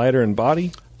 A little lighter in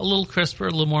body? A little crisper,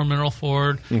 a little more mineral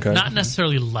forward. Okay. Not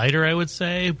necessarily lighter, I would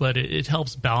say, but it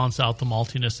helps balance out the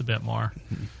maltiness a bit more.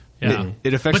 Yeah.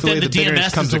 It affects the way the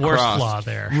bitterness comes is the across. worst flaw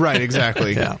there. Right,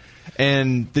 exactly. Yeah.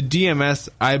 And the DMS,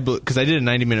 because I did a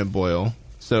 90-minute boil,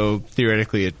 so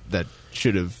theoretically that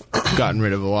should have gotten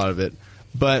rid of a lot of it.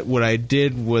 But what I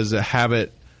did was a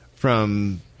habit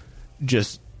from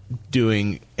just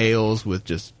doing ales with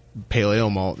just pale ale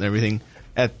malt and everything.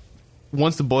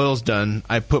 Once the boil's done,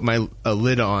 I put a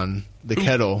lid on the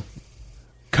kettle,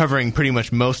 covering pretty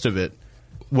much most of it.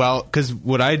 Well, because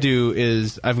what I do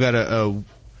is I've got a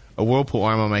whirlpool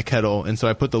arm on my kettle, and so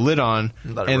I put the lid on,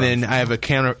 and then I have a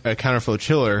counterflow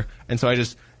chiller, and so I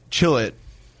just chill it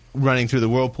running through the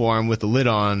whirlpool arm with the lid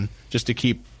on, just to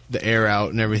keep the air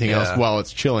out and everything else while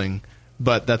it's chilling.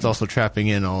 But that's also trapping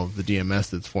in all of the DMS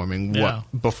that's forming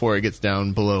before it gets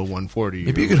down below 140.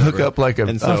 Maybe you could hook up like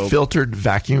a filtered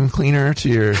vacuum cleaner to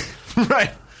your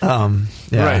right.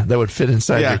 That would fit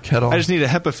inside your kettle. I just need a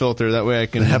HEPA filter. That way I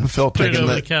can HEPA filter. I can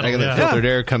let filtered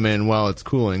air come in while it's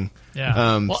cooling.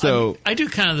 Yeah. I do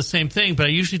kind of the same thing, but I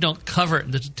usually don't cover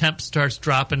it. The temp starts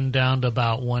dropping down to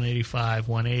about 185,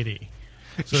 180.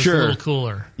 So it's a little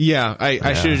cooler. Yeah,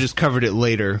 I should have just covered it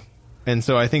later. And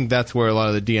so I think that's where a lot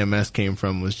of the DMS came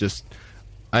from, was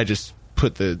I just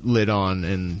put the lid on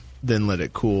and then let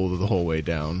it cool the whole way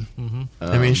down.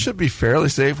 Mm-hmm. It should be fairly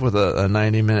safe with a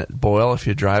 90-minute boil if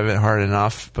you drive it hard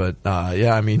enough. But,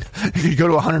 you could go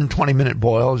to a 120-minute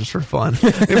boil just for fun.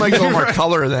 It might get a little more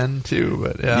color then, too.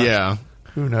 But, yeah.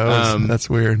 Who knows? That's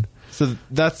weird. So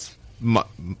that's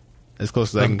as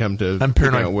close as I can come to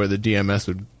figuring out where the DMS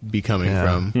would be coming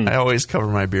from. I always cover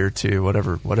my beer, too,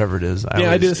 whatever it is.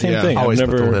 I do the same thing. I always put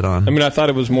the lid on. I thought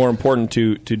it was more important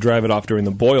to drive it off during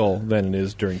the boil than it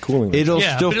is during cooling. It'll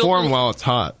still form while it's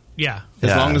hot. Yeah.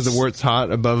 As long as the wort's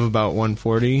hot above about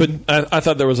 140. But I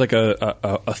thought there was like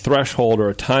a threshold or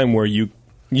a time where you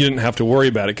didn't have to worry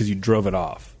about it because you drove it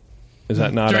off. Is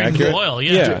that not During accurate? the boil,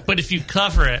 yeah. But if you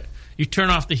cover it, you turn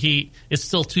off the heat, it's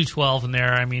still 212 in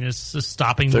there. I mean, it's just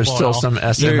stopping the boil. There's still some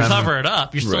SMM. You cover it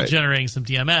up, you're still generating some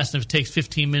DMS, and if it takes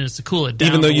 15 minutes to cool it down,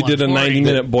 even though you did a 140,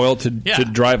 90-minute boil to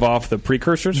drive off the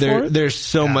precursors for it? There's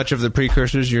so much of the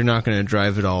precursors, you're not going to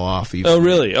drive it all off. Even. Oh,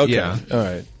 really? Okay. Yeah. All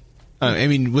right. I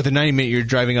mean, with a 90-minute, you're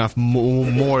driving off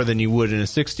more than you would in a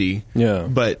 60. Yeah.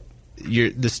 But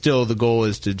the goal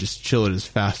is to just chill it as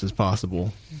fast as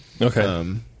possible.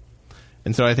 Okay.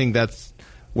 And so I think that's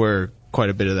where quite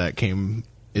a bit of that came.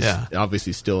 Is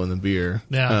obviously still in the beer.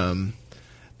 Yeah.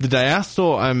 The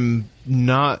diacetyl, I'm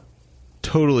not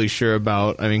totally sure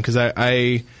about. I mean, because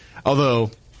I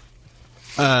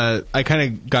kind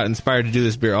of got inspired to do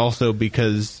this beer also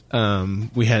because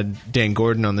we had Dan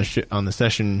Gordon on the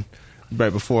session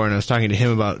right before, and I was talking to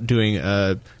him about doing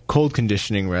a cold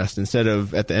conditioning rest instead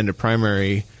of at the end of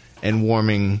primary and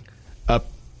warming up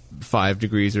 5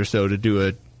 degrees or so to do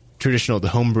a traditional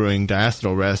homebrewing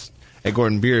diacetyl rest. At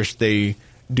Gordon Biersch, they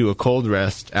do a cold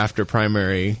rest after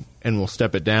primary and we'll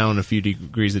step it down a few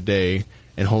degrees a day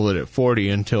and hold it at 40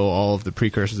 until all of the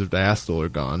precursors of diacetyl are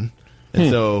gone. And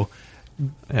so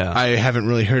I haven't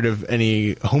really heard of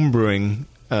any homebrewing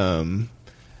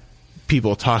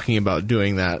people talking about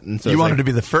doing that. And so you wanted to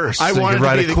be the first. I so wanted you could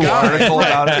write to be a cool article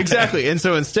about it. Exactly. And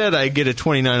so instead I get a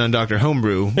 29 on Dr.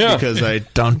 Homebrew because I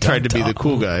tried to be the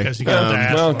cool guy.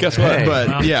 Well, guess what? Hey,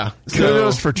 but yeah.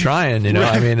 Kudos for trying, you know.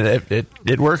 I mean,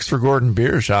 it works for Gordon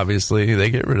Biersch, obviously. They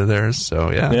get rid of theirs,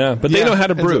 so yeah. Yeah, but they know how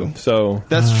to brew, so.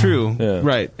 That's true. Yeah.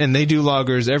 Right. And they do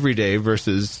lagers every day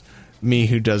versus me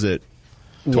who does it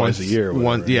twice a year.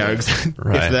 Right. If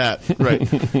that.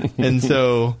 Right. And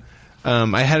so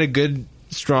I had a good,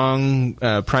 strong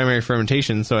primary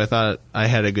fermentation, so I thought I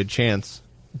had a good chance,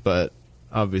 but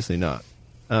obviously not.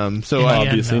 I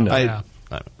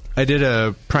did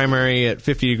a primary at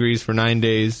 50 degrees for 9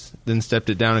 days, then stepped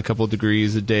it down a couple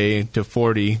degrees a day to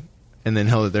 40, and then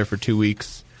held it there for 2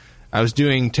 weeks. I was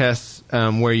doing tests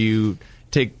where you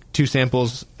take 2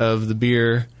 samples of the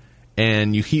beer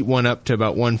and you heat one up to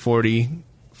about 140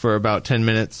 for about 10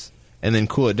 minutes, and then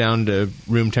cool it down to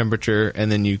room temperature,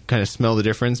 and then you kind of smell the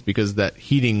difference because that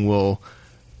heating will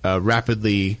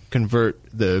rapidly convert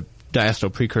the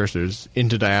diacetyl precursors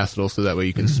into diacetyl, so that way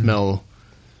you can smell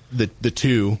the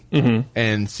two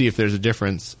and see if there's a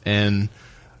difference. And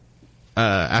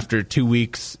after 2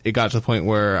 weeks, it got to the point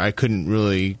where I couldn't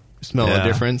really smell a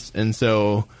difference, and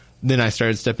so then I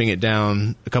started stepping it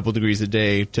down a couple degrees a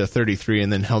day to 33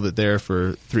 and then held it there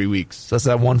for 3 weeks. So that's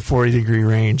that 140-degree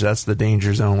range. That's the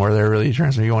danger zone where they're really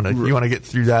transferring. You want to get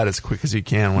through that as quick as you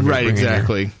can when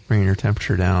you're bringing your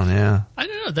temperature down. Yeah. I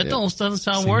don't know. That almost doesn't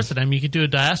sound worth it. I mean, you could do a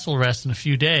diacetyl rest in a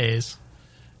few days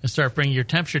and start bringing your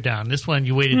temperature down. This one,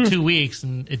 you waited 2 weeks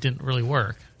and it didn't really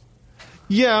work.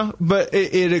 Yeah, but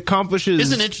it accomplishes...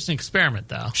 It's an interesting experiment,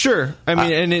 though. Sure. I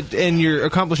mean, and you're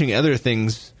accomplishing other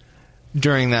things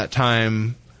during that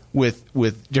time with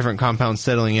different compounds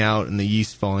settling out and the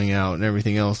yeast falling out and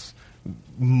everything else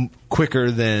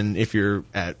quicker than if you're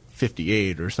at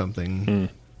 58 or something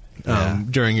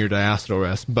during your diacetyl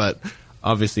rest. But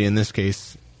obviously in this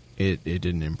case, it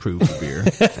didn't improve the beer.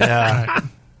 Yeah.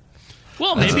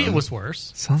 Well, maybe it was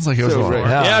worse. Sounds like it was worse.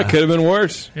 Yeah, it could have been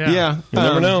worse. Yeah. You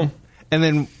never know. And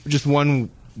then just one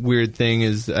weird thing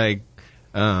is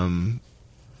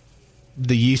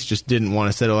the yeast just didn't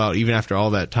want to settle out even after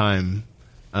all that time.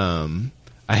 I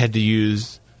had to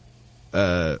use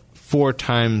 4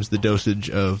 times the dosage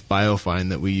of Biofine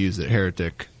that we use at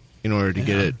Heretic in order to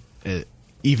get it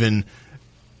even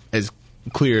as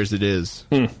clear as it is.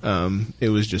 It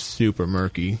was just super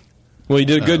murky. Well, you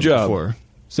did a good job. Before.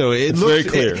 So it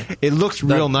looks very clear. It looks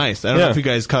real nice. I don't know if you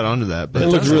guys caught on to that, but it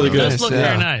looks really good. It does look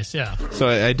very nice. Yeah. So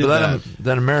I did that.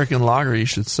 That American lager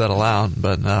yeast should settle out,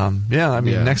 but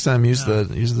next time use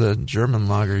the German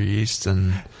lager yeast,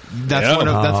 and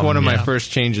that's one of my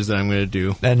first changes that I'm going to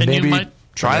do. And maybe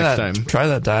try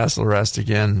that diacetyl rest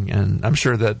again. And I'm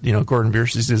sure that Gordon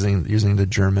Biersch is using the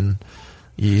German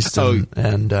yeast. Yeah,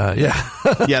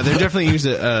 they're definitely use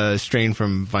a strain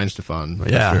from Weinstefan.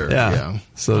 Yeah.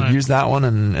 So use that one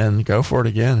and go for it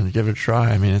again and give it a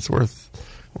try. I mean, it's worth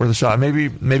a shot. Maybe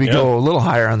go a little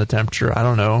higher on the temperature. I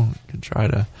don't know. You could try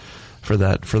for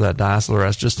that diacetyl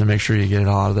rest just to make sure you get it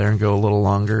all out of there and go a little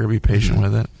longer. Be patient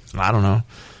with it. I don't know.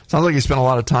 Sounds like you spent a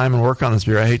lot of time and work on this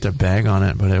beer. I hate to bag on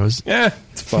it, but it was. Yeah,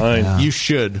 it's fine. Yeah. You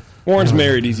should. Warren's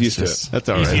married. He's used to it. That's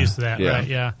all right. He's used to that, right?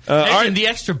 Yeah. And the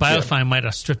extra Biofine might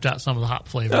have stripped out some of the hop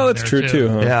flavor. Oh, that's true too.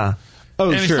 Huh? Yeah.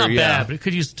 Oh, and sure. It's not bad, but it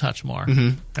could use a touch more.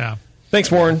 Mm-hmm. Yeah. Thanks,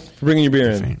 Warren, for bringing your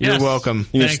beer in. You're welcome.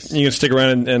 You can stick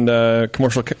around and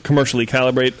commercially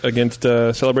calibrate against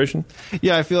Celebration?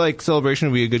 Yeah, I feel like Celebration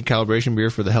would be a good calibration beer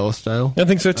for the Hella style. I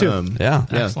think so, too.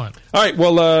 Excellent. All right,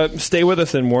 well, stay with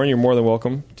us then, Warren. You're more than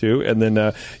welcome to. And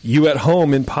then you at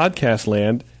home in podcast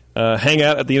land, hang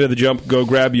out at the end of the jump. Go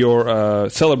grab your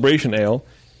Celebration Ale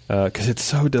because it's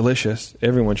so delicious.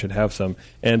 Everyone should have some.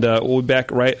 And we'll be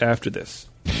back right after this.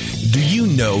 Do you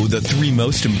know the 3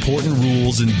 most important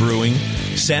rules in brewing?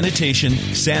 Sanitation,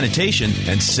 sanitation,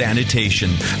 and sanitation.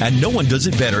 And no one does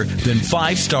it better than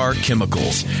 5-Star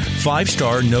Chemicals.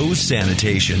 5-Star knows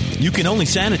sanitation. You can only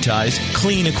sanitize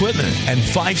clean equipment. And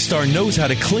 5-Star knows how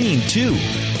to clean, too.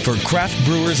 For craft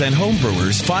brewers and home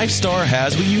brewers, 5-Star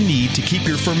has what you need to keep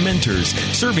your fermenters,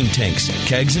 serving tanks,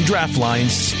 kegs, and draft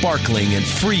lines sparkling and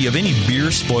free of any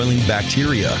beer-spoiling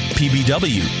bacteria.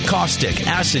 PBW, caustic,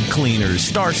 acid cleaners,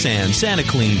 Star San,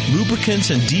 SaniClean,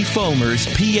 lubricants and defoamers,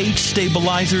 pH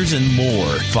stabilizers, and more.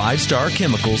 5-Star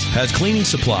Chemicals has cleaning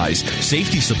supplies,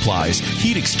 safety supplies,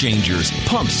 heat exchangers,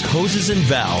 pumps, hoses, and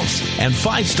valves. And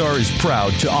 5-Star is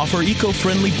proud to offer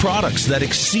eco-friendly products that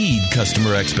exceed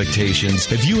customer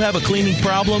expectations. If you have a cleaning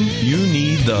problem, you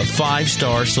need the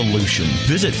 5-Star solution.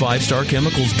 Visit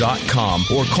 5starchemicals.com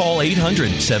or call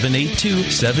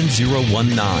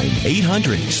 800-782-7019.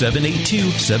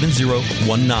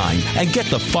 800-782-7019 and get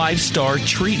the 5-Star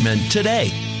treatment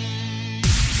today.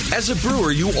 As a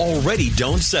brewer, you already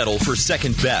don't settle for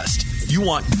second best. You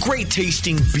want great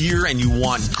tasting beer and you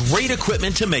want great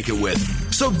equipment to make it with.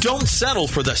 So don't settle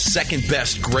for the second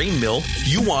best grain mill.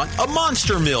 You want a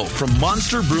Monster Mill from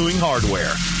Monster Brewing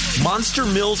Hardware. Monster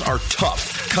Mills are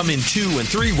tough, come in 2 and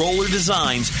 3 roller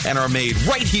designs, and are made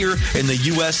right here in the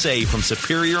USA from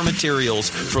superior materials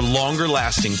for longer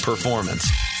lasting performance.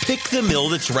 Pick the mill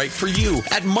that's right for you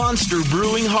at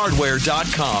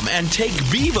monsterbrewinghardware.com and take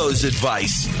Bevo's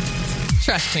advice.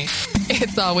 Trust me,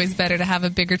 it's always better to have a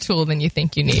bigger tool than you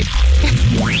think you need.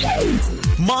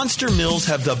 Monster Mills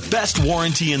have the best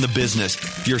warranty in the business.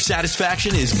 Your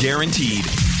satisfaction is guaranteed.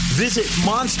 Visit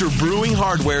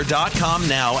monsterbrewinghardware.com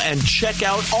now and check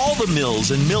out all the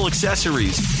mills and mill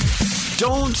accessories.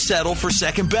 Don't settle for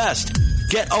second best.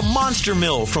 Get a Monster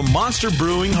Mill from Monster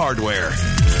Brewing Hardware.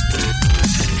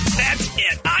 That's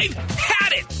it. I've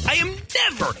had it. I am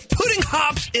never putting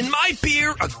hops in my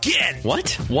beer again. What?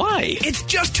 Why? It's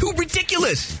just too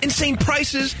ridiculous. Insane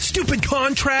prices, stupid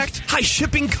contracts, high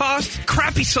shipping costs,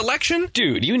 crappy selection.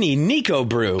 Dude, you need Nico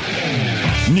Brew.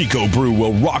 Nico Brew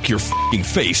will rock your f***ing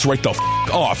face right the f***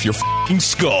 off your f***ing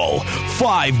skull.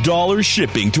 $5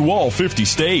 shipping to all 50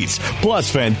 states. Plus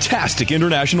fantastic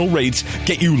international rates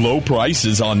get you low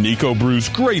prices on Nico Brew's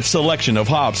great selection of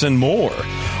hops and more.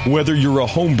 Whether you're a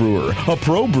home brewer, a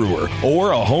pro brewer,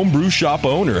 or a homebrew shop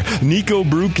owner, Nico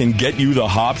Brew can get you the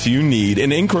hops you need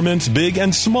in increments big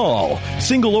and small,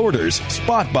 single orders,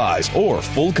 spot buys, or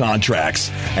full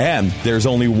contracts. And there's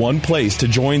only one place to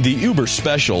join the uber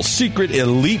special secret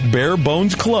elite bare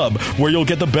bones club where you'll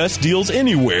get the best deals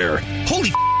anywhere.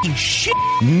 Holy shit!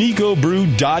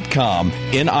 NicoBrew.com.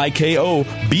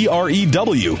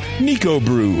 NIKOBREW. Nico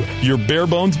Brew, your bare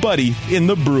bones buddy in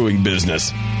the brewing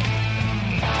business.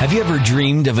 Have you ever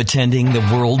dreamed of attending the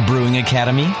World Brewing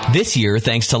Academy? This year,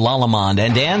 thanks to Lalamond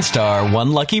and Danstar,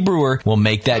 one lucky brewer will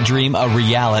make that dream a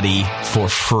reality for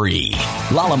free.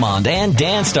 Lalamond and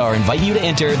Danstar invite you to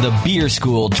enter the Beer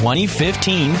School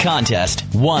 2015 contest.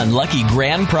 One lucky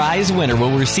grand prize winner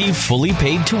will receive fully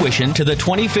paid tuition to the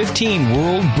 2015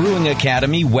 World Brewing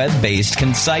Academy web-based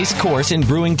concise course in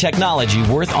brewing technology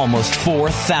worth almost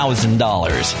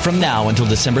 $4,000. From now until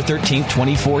December 13th,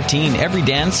 2014, every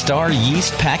Danstar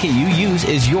yeast packet you use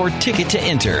is your ticket to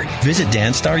enter. Visit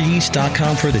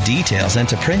danstaryeast.com for the details and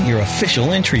to print your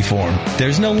official entry form.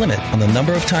 There's no limit on the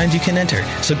number of times you can enter,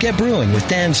 so get brewing with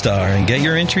Danstar and get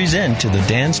your entries in to the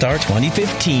Danstar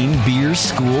 2015 Beer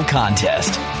School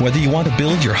Contest. Whether you want to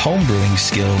build your home brewing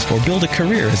skills or build a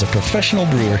career as a professional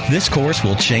brewer, this course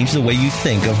will change the way you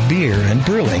think of beer and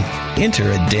brewing.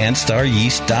 Enter at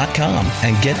danstaryeast.com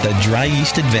and get the dry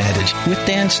yeast advantage with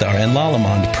Danstar and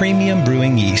Lalamond Premium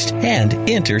Brewing Yeast and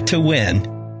enter to win.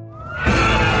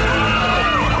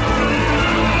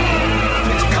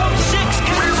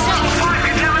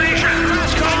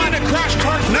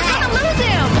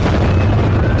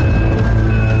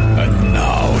 And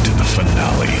now to the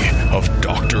finale of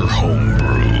Dr. Homebrew.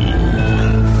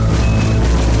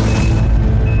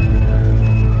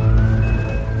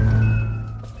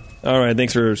 All right,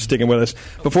 thanks for sticking with us.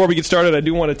 Before we get started, I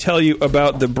do want to tell you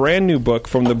about the brand new book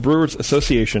from the Brewers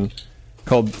Association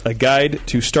called A Guide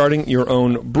to Starting Your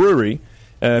Own Brewery.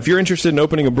 If you're interested in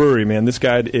opening a brewery, man, this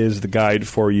guide is the guide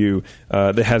for you.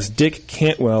 That has Dick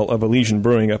Cantwell of Elysian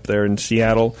Brewing up there in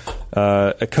Seattle,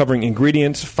 covering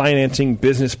ingredients, financing,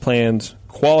 business plans,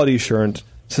 quality assurance,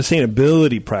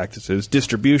 sustainability practices,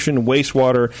 distribution,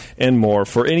 wastewater, and more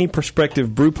for any prospective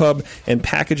brewpub and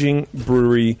packaging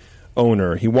brewery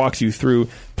owner. He walks you through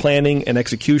planning and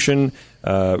execution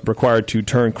required to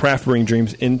turn craft brewing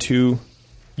dreams into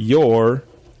your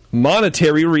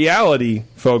monetary reality,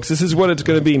 folks. This is what it's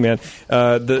going to be, man.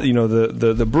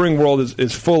 The brewing world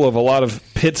is full of a lot of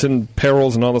pits and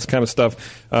perils and all this kind of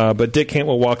stuff, but Dick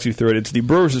Cantwell walks you through it. It's the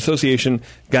Brewers Association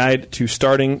Guide to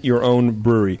Starting Your Own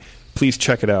Brewery. Please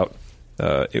check it out.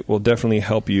 It will definitely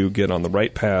help you get on the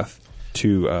right path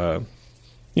to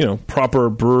proper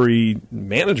brewery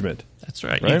management. That's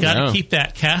right. You got to keep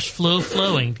that cash flow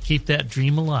flowing to keep that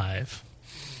dream alive.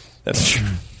 That's true.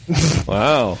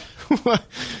 Wow.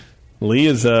 Lee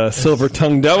is a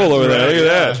silver-tongued devil over there.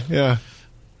 Look at that. Yeah.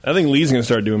 I think Lee's going to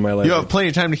start doing my life. You have plenty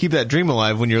of time to keep that dream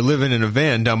alive when you're living in a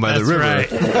van down by the river. Right.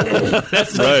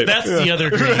 That's the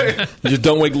other dream. Right. You just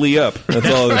don't wake Lee up.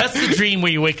 That's the dream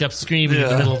where you wake up screaming in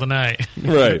the middle of the night.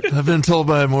 Right. I've been told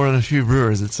by more than a few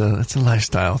brewers it's a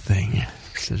lifestyle thing.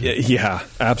 Yeah,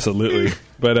 absolutely.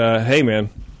 But hey, man,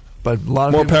 but a lot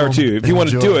of more power to you. If you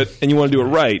want to do it and you want to do it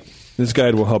right, this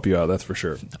guide will help you out. That's for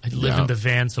sure. I live in the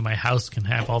van so my house can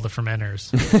have all the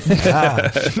fermenters.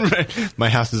 My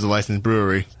house is a licensed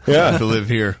brewery. Yeah, I have to live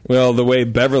here. Well, the way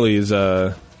Beverly is,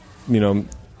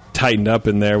 tightened up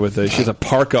in there with she has a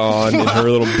parka on in her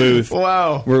little booth.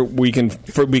 Wow. Where we can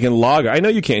log her. I know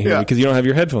you can't hear me because you don't have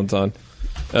your headphones on.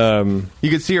 You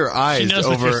can see her eyes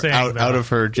out of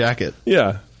her jacket.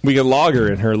 Yeah, we can log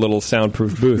her in her little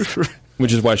soundproof booth,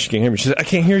 which is why she can't hear me. She said, "I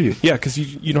can't hear you." Yeah, because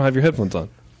you don't have your headphones on.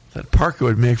 That parka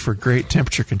would make for great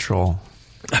temperature control.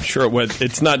 I'm sure it would.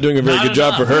 It's not doing a very good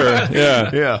job for her.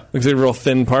 Yeah. Looks like a real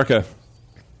thin parka.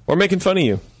 Or making fun of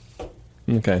you.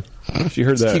 Okay. She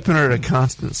heard that. Keeping her at a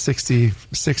constant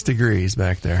 66 degrees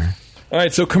back there. All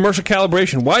right, so commercial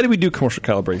calibration. Why do we do commercial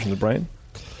calibration, Brian?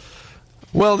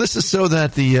 Well, this is so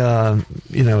that the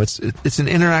it's an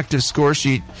interactive score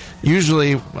sheet.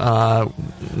 Usually,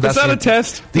 that's not a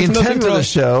test. The intent of the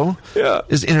show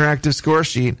is interactive score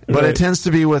sheet, but it tends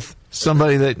to be with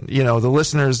somebody that the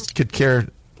listeners could care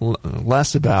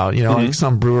less about. Like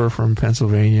some brewer from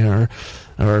Pennsylvania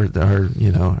or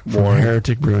from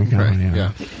Heretic Brewing Company. Right,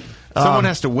 yeah. Someone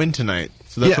has to win tonight,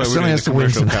 so that's why we're doing the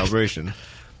commercial calibration.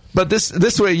 But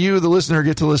this way, you, the listener,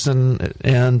 get to listen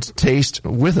and taste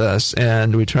with us,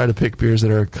 and we try to pick beers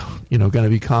that are, going to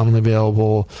be commonly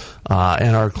available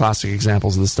and are classic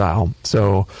examples of the style.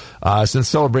 So, since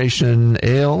Celebration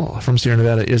Ale from Sierra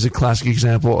Nevada is a classic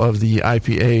example of the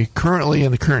IPA currently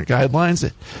in the current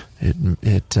guidelines,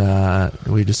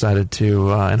 we decided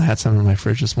to, and I had some in my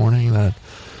fridge this morning that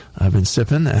I've been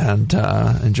sipping and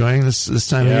enjoying this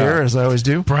time of year, as I always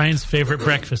do. Brian's favorite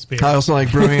breakfast beer. I also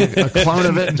like brewing a clone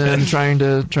of it and trying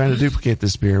to duplicate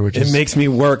this beer, which makes me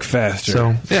work faster.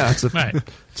 So it's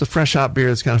a fresh hop beer.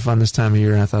 It's kind of fun this time of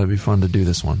year, and I thought it'd be fun to do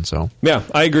this one. So yeah,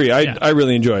 I agree. I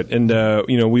really enjoy it, and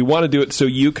we want to do it so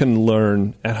you can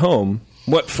learn at home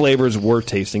what flavors we're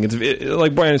tasting.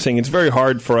 Like Brian is saying, it's very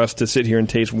hard for us to sit here and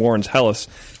taste Warren's Helles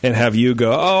and have you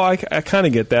go, I kind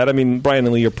of get that. I mean, Brian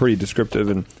and Lee are pretty descriptive,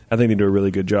 and I think they do a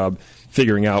really good job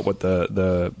figuring out what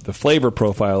the flavor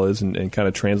profile is and kind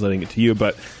of translating it to you.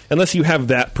 But unless you have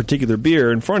that particular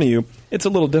beer in front of you, it's a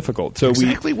little difficult. So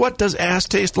what does ass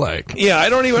taste like? Yeah, I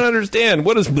don't even understand.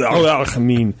 What does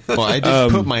mean? Well, I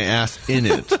just put my ass in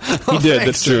it. He did.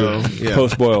 That's true. Yeah.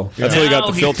 Post-boil. That's how he got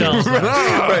the filter.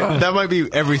 Right. That might be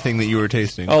everything that you were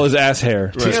tasting. All his ass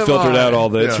hair. Just filtered out all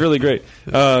the... It's really great.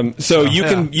 So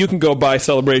you can go buy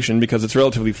Celebration because it's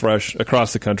relatively fresh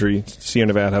across the country. Sierra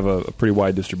Nevada have a pretty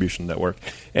wide distribution network.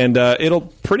 And it'll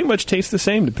pretty much taste the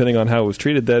same depending on how it was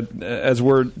treated as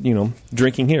we're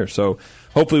drinking here. So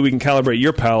hopefully we can calibrate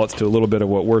your palates to a little bit of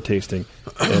what we're tasting,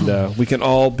 and we can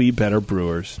all be better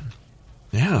brewers.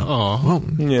 Yeah.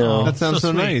 That sounds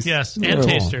so nice. Yes, and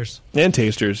tasters. And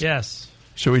tasters. Yes.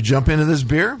 Shall we jump into this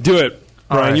beer? Do it.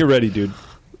 Brian, right. You're ready, dude.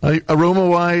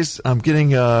 Aroma-wise, I'm getting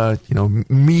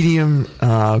medium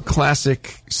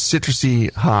classic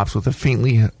citrusy hops with a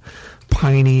faintly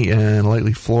piney and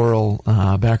lightly floral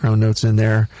background notes in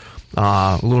there.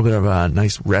 A little bit of a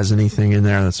nice resiny thing in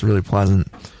there that's really pleasant.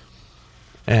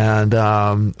 And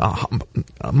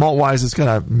malt-wise, it's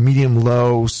got a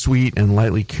medium-low, sweet, and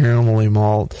lightly caramelly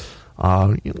malt.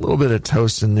 A little bit of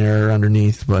toast in there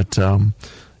underneath, but the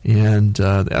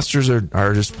esters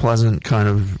are just pleasant, kind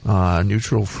of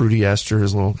neutral, fruity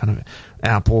esters, a little kind of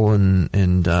apple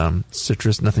and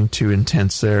citrus, nothing too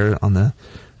intense there on the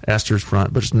esters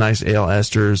front, but just nice ale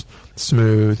esters,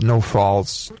 smooth, no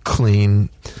faults, clean.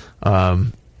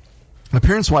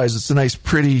 Appearance-wise, it's a nice,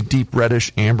 pretty deep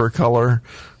reddish amber color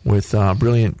with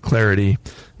brilliant clarity,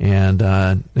 and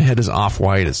the head is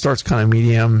off-white. It starts kind of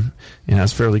medium and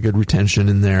has fairly good retention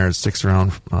in there. It sticks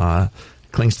around,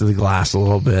 clings to the glass a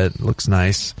little bit, looks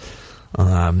nice.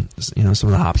 Some of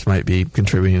the hops might be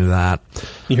contributing to that.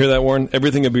 You hear that, Warren?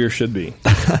 Everything a beer should be.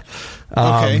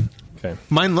 Okay. Okay.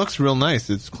 Mine looks real nice.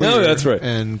 It's clear. No, that's right.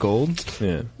 And gold.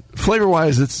 Yeah.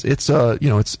 Flavor-wise, it's a little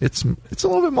bit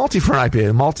malty for an IPA.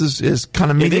 The malt is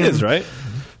kind of medium. It is, right?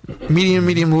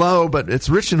 Medium low, but it's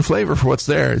rich in flavor for what's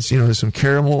there. It's there's some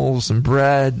caramel, some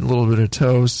bread, a little bit of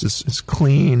toast. It's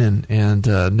clean and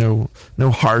no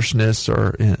harshness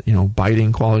or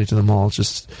biting quality to the malt.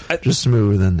 Just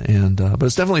smooth and but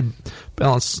it's definitely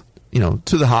balanced.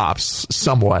 To the hops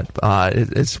somewhat.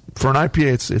 It's for an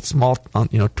IPA. It's malt on,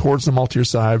 towards the maltier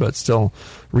side, but still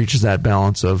reaches that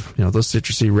balance of those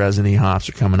citrusy, resiny hops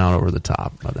are coming out over the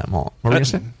top of that malt. What were you gonna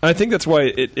say? I think that's why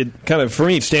it kind of, for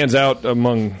me, it stands out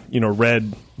among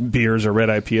red beers or red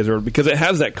IPAs, or because it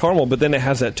has that caramel, but then it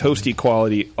has that toasty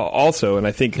quality also, and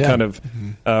I think it kind of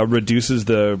reduces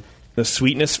the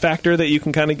sweetness factor that you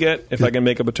can kind of get, if I can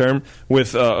make up a term,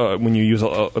 with when you use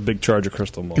a big charge of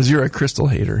crystal malt. Because you're a crystal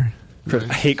hater.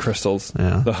 I hate crystals.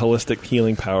 Yeah. The holistic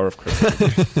healing power of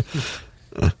crystals.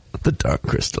 The dark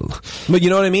crystal. But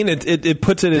you know what I mean? It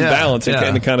puts it in balance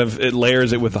and kind of it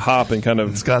layers it with the hop and kind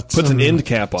of puts an end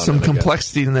cap on it. Some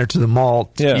complexity in there to the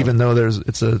malt, even though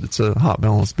it's a hop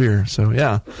balanced beer. So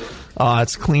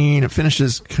it's clean. It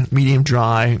finishes medium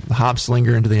dry. The hops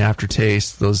linger into the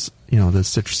aftertaste. Those the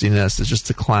citrusiness is just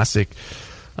a classic,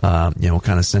 kind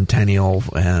of centennial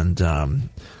and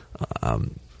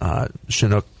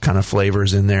Chinook kind of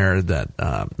flavors in there that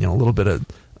a little bit of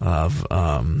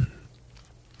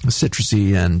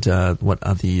citrusy and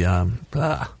what's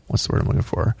the word I'm looking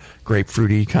for?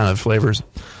 Grapefruity kind of flavors.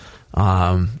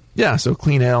 So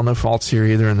clean ale, no faults here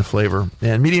either in the flavor,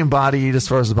 and medium bodied as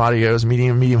far as the body goes.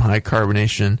 Medium high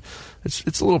carbonation.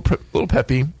 It's a little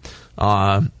peppy.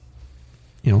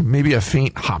 Maybe a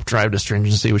faint hop drive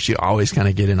astringency, which you always kind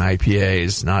of get in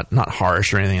IPAs. Not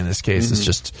harsh or anything in this case. Mm-hmm. It's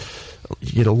just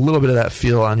you get a little bit of that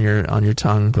feel on your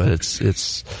tongue, but it's.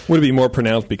 Would it be more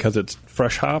pronounced because it's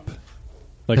fresh hop?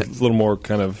 Like it's a little more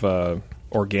kind of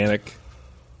organic,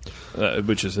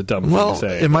 which is a dumb thing to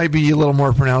say. It might be a little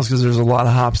more pronounced because there's a lot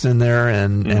of hops in there,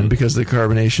 and because the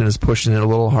carbonation is pushing it a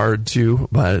little hard too.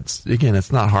 But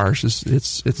it's not harsh.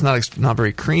 It's not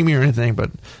very creamy or anything,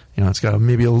 but it's got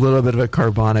maybe a little bit of a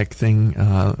carbonic thing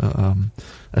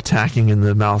attacking in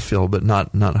the mouthfeel, but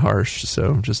not harsh.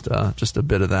 So just a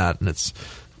bit of that, and it's.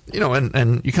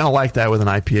 And you kind of like that with an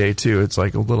IPA too. It's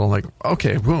like a little like,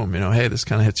 okay, boom, hey, this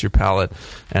kind of hits your palate,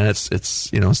 and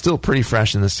it's still pretty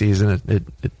fresh in the season.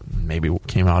 It maybe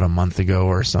came out a month ago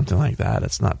or something like that.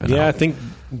 It's not been out. I think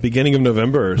beginning of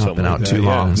November or something. Not been out too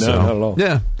long. No, not at all.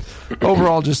 Yeah.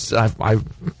 Overall, just I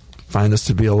find this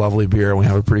to be a lovely beer. We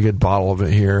have a pretty good bottle of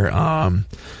it here.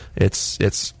 It's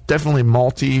definitely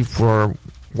malty for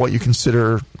what you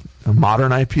consider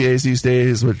modern IPAs these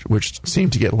days, which seem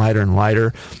to get lighter and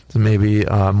lighter. So maybe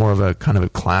more of a kind of a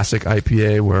classic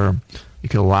IPA where you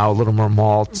could allow a little more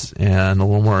malt and a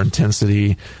little more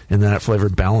intensity in that flavor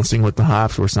balancing with the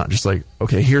hops, where it's not just like,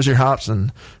 okay, here's your hops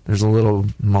and there's a little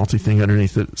malty thing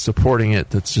underneath it supporting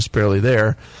it that's just barely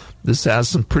there. This has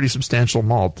some pretty substantial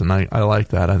malt, and I like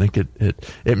that. I think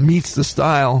it meets the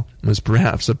style. It's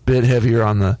perhaps a bit heavier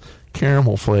on the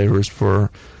caramel flavors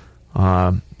for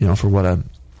what a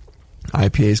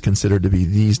IPA is considered to be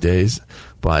these days,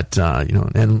 but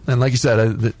and like you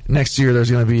said, next year there's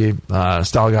going to be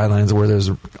style guidelines where there's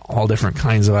all different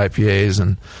kinds of IPAs,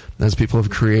 and as people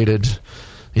have created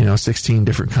 16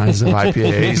 different kinds of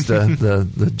IPAs,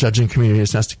 the judging community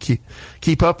just has to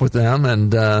keep up with them,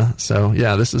 and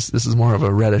this is more of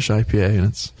a reddish IPA,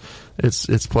 and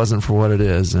it's pleasant for what it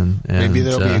is, and maybe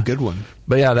there'll be a good one.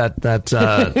 But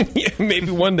that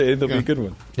maybe one day there'll be a good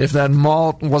one. If that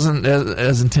malt wasn't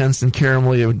as intense and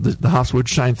caramelly, the hops would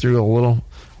shine through a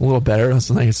little better.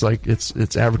 So I think it's like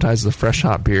it's advertised as a fresh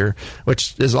hop beer,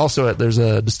 which is also there's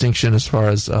a distinction as far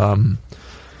as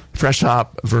fresh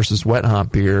hop versus wet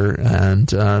hop beer, and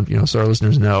so our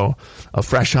listeners know a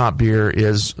fresh hop beer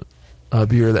is a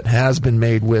beer that has been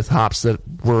made with hops that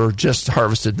were just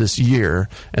harvested this year,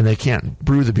 and they can't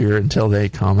brew the beer until they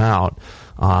come out,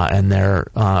 and they're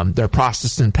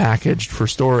processed and packaged for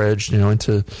storage, they're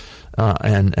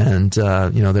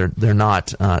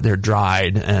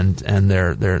dried and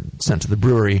they're sent to the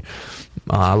brewery.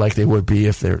 like they would be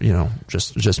if they're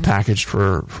just packaged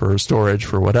for storage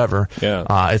for whatever.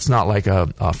 Yeah. It's not like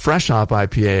a fresh hop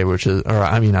IPA, which is,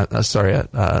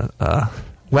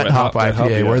 wet hop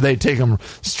IPA, where they take them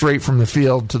straight from the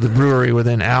field to the brewery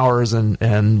within hours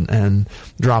and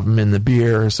drop them in the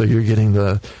beer. So you're getting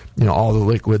all the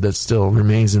liquid that still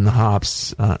remains in the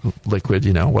hops, liquid,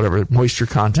 whatever moisture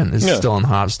content is still in the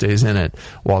hops stays in it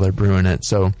while they're brewing it.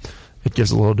 So it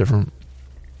gives a little different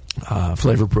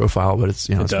flavor profile, but it's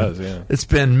it's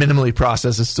been minimally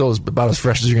processed. It's still about as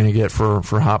fresh as you're going to get for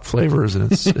hop flavors,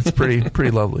 and it's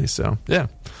pretty lovely. So yeah.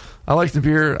 I like the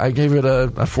beer. I gave it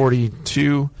a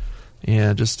 42,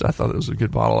 and I thought it was a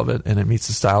good bottle of it, and it meets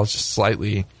the style. It's just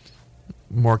slightly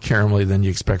more caramelly than you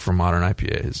expect from modern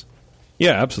IPAs.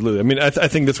 Yeah, absolutely. I mean, I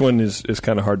think this one is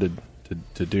kind of hard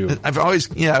to do. I've always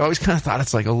kind of thought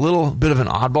it's like a little bit of an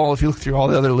oddball. If you look through all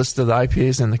the other lists of the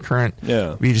IPAs and the current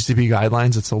BGCP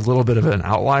guidelines, it's a little bit of an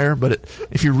outlier. But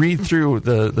if you read through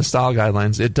the style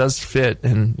guidelines, it does fit,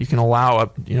 and you can allow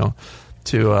up,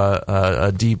 to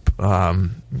a deep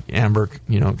amber,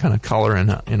 kind of color in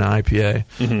an IPA.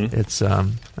 Mm-hmm. It's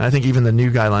I think even the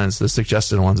new guidelines, the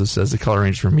suggested ones, it says the color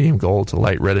range from medium gold to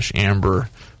light reddish amber.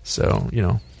 So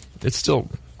it's still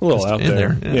a little out in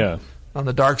there. Yeah, on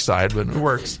the dark side, but it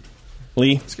works.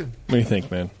 Lee, it's good. What do you think,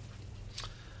 man?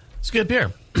 It's good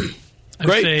beer. I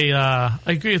would say I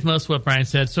agree with most of what Brian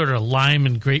said. Sort of lime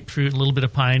and grapefruit, a little bit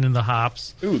of pine in the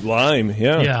hops. Ooh, lime,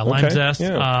 yeah. Yeah, lime okay. zest.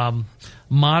 Yeah.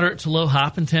 Moderate to low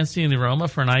hop intensity in the aroma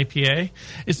for an IPA.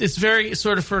 It's very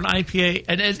sort of for an IPA,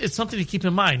 and it's something to keep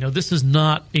in mind. This is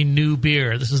not a new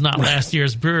beer. This is not last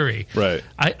year's brewery. Right.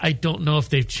 I don't know if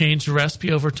they've changed the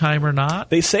recipe over time or not.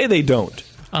 They say they don't.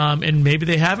 And maybe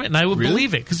they haven't, and I would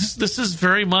believe it, because this is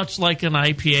very much like an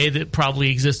IPA that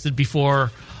probably existed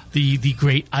before the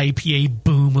great IPA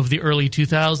boom of the early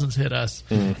 2000s hit us.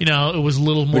 Mm. It was a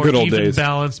little more even days.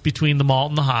 balance between the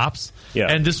malt and the hops. Yeah.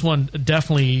 And this one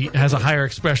definitely has a higher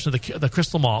expression of the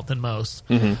crystal malt than most,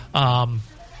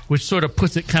 which sort of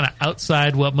puts it kind of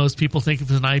outside what most people think of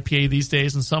as an IPA these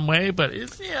days in some way. But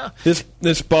it's,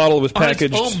 This bottle was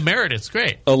packaged on its own merit, it's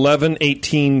great.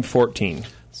 11/18/14.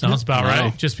 Sounds about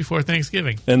right. Just before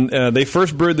Thanksgiving. And they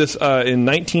first brewed this in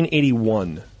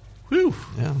 1981. Whew.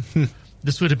 Yeah.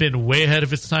 This would have been way ahead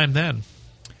of its time then.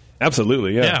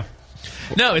 Absolutely, yeah.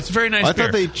 No, it's a very nice beer. I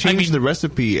thought they changed the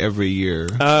recipe every year.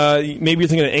 Maybe you're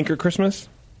thinking of Anchor Christmas?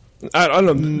 I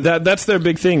don't know. That's their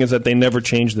big thing, is that they never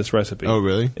change this recipe. Oh,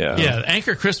 really? Yeah. Yeah,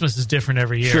 Anchor Christmas is different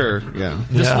every year. Sure, yeah.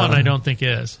 This one I don't think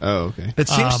is. Oh, okay. It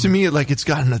seems to me like it's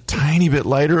gotten a tiny bit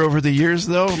lighter over the years,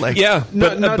 though. Like, yeah,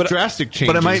 not drastic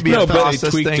changes. But it might be a a process they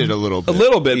tweaked thing. it a little bit. A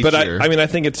little bit, but year. I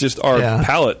think it's just our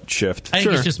palate shift. I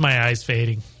think it's just my eyes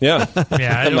fading. Yeah.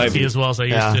 Yeah, I don't see as well as I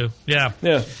used to. Yeah.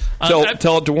 Yeah.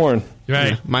 Tell it to Warren.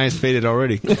 Right. Yeah, mine is faded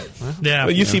already. Yeah.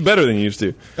 Well, you see better than you used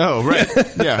to. Oh, right.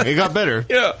 Yeah, it got better.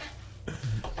 Yeah.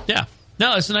 Yeah.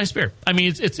 No, it's a nice beer. I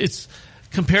mean, it's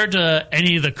compared to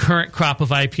any of the current crop of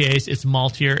IPAs, it's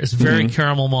maltier. It's very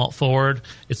caramel malt forward.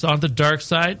 It's on the dark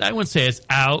side. I wouldn't say it's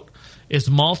out. It's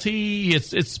malty.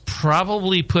 It's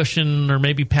probably pushing or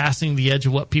maybe passing the edge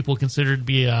of what people consider to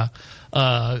be a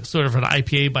sort of an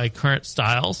IPA by current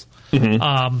styles.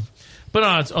 But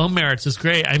on its own merits, it's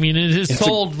great. I mean, it is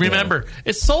sold. Remember,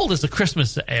 it's sold as a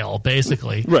Christmas ale,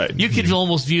 basically. Right. You could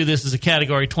almost view this as a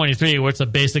Category 23, where it's a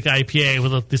basic IPA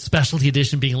with the specialty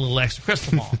edition being a little extra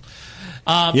crystal malt.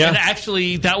 And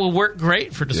actually, that will work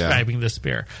great for describing this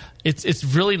beer. It's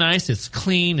really nice. It's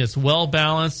clean. It's well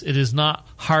balanced. It is not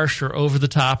harsh or over the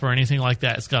top or anything like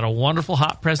that. It's got a wonderful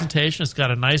hop presentation. It's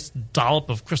got a nice dollop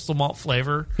of crystal malt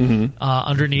flavor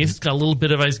underneath. It's got a little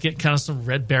bit of, I get kind of some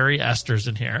red berry esters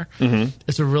in here.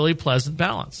 It's a really pleasant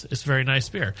balance. It's a very nice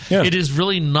beer. Yeah. It is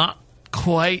really not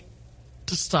quite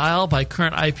to style by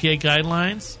current IPA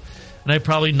guidelines, and I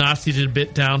probably Nazi'd it a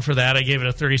bit down for that. I gave it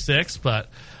a 36, but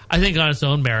I think on its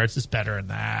own merits, it's better than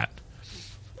that.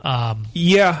 I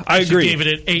agree. I gave it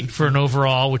an 8 for an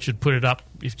overall, which would put it up,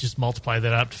 if you just multiply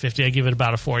that up to 50, I give it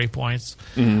about a 40 points.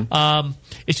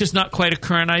 It's just not quite a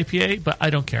current IPA, but I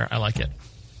don't care. I like it.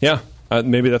 Yeah,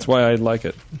 maybe that's why I like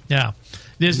it. Yeah.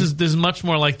 This is much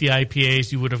more like the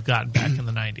IPAs you would have gotten back in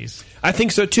the 90s. I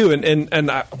think so, too.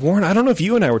 And Warren, I don't know if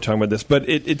you and I were talking about this, but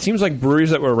it seems like breweries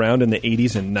that were around in the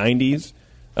 80s and 90s,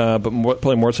 but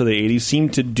probably more so the 80s, seem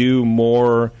to do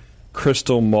more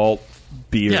crystal malt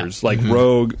beers, like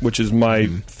Rogue, which is my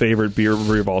favorite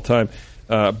brewery of all time.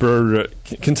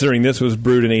 Considering this was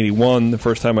brewed in 81, the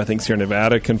first time I think Sierra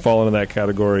Nevada can fall into that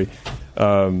category.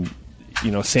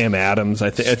 Sam Adams, I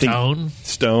think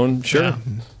Stone, sure.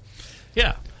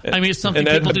 Yeah. I mean, it's something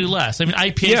people do less. I mean,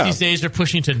 IPAs these days are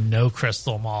pushing to no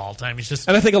crystal malt. I mean, it's just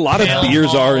and I think a lot of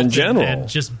beers are in general. And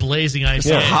just blazing IPAs.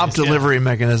 Yeah, hop delivery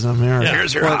mechanism. Yeah.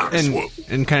 Here's your hops.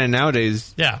 And kind of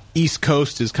nowadays, East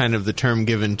Coast is kind of the term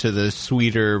given to the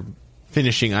sweeter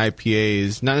finishing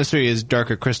IPAs. Not necessarily as dark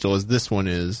a crystal as this one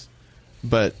is,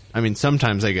 but I mean,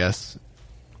 sometimes I guess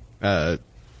that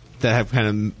have kind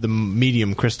of the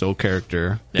medium crystal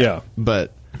character. Yeah.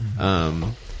 But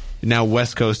now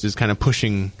West Coast is kind of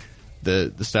pushing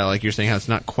the style, like you're saying, how it's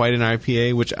not quite an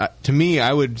IPA, which to me,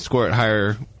 I would score it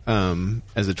higher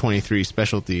as a 23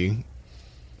 specialty.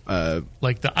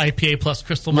 Like the IPA plus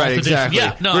crystal malt right, exactly.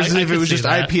 edition. Yeah, no, Versus if it was just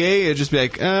that. IPA, it'd just be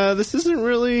like, this isn't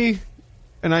really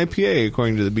an IPA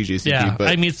according to the BJCP. Yeah, but,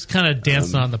 I mean, it's kind of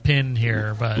dancing on the pin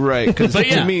here, but right. Because but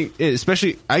to me,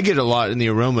 especially, I get a lot in the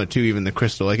aroma too. Even the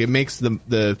crystal, like it makes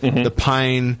the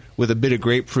pine with a bit of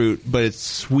grapefruit, but it's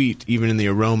sweet even in the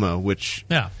aroma, which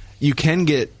you can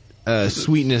get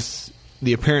sweetness,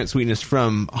 the apparent sweetness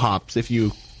from hops if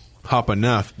you hop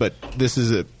enough. But this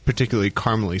is a particularly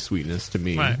caramely sweetness to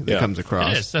me that comes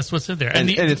across. It is. That's what's in there, and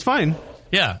it's fine.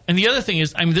 Yeah, and the other thing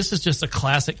is, I mean, this is just a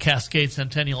classic Cascade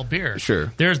Centennial beer.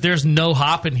 Sure. There's no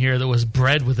hop in here that was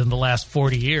bred within the last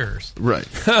 40 years. Right.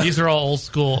 These are all old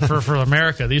school, for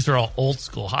America, these are all old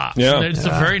school hops. Yeah. And it's a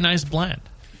very nice blend.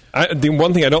 The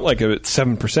one thing I don't like of it's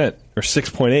 7% or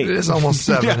 6.8. It is almost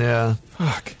 7, yeah.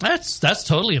 Fuck. That's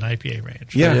totally an IPA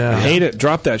range. Yeah, I hate it.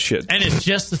 Drop that shit. And it's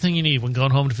just the thing you need when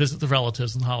going home to visit the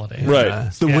relatives on holiday. Right.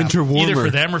 It's the winter warmer. Either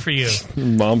for them or for you.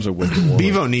 Mom's a winter warmer.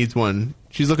 Bevo needs one.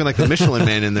 She's looking like the Michelin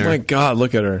Man in there. My God,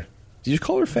 look at her. Did you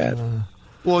call her fat?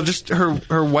 Well, just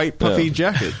her white puffy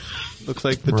jacket. Looks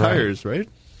like the tires, right?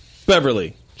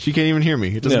 Beverly. She can't even hear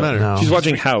me. It doesn't matter. No. She's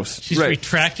watching House. She's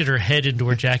retracted her head into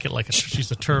her jacket like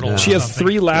she's a turtle. She has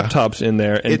 3 laptops in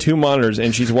there and 2 monitors,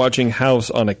 and she's watching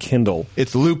House on a Kindle.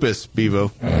 It's lupus,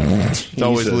 Bevo. It's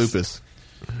always lupus.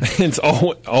 It's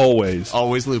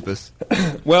always lupus.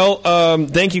 Well,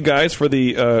 thank you guys for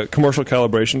the commercial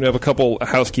calibration. We have a couple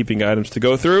housekeeping items to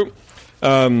go through.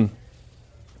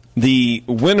 The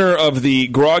winner of the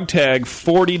Grog Tag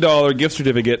 $40 gift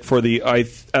certificate for the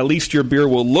At Least Your Beer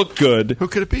Will Look Good. Who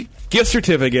could it be? Gift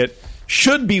certificate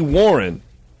should be Warren,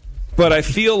 but I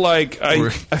feel like I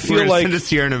feel like send it to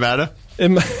Sierra Nevada.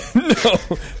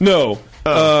 No.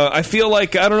 I feel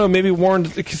like, I don't know, maybe Warren,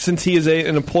 since he is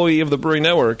an employee of the Brewing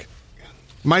Network.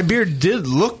 My beer did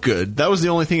look good. That was the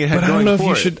only thing it had But going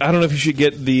for it. I don't know if you should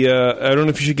get the. I don't know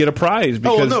if you should get a prize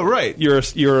because. no, right. You're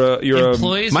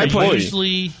Employees my are point-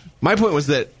 usually. My point was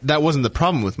that wasn't the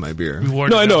problem with my beer.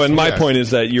 No, I know, and my point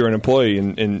is that you're an employee,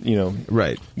 and you know,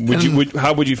 right.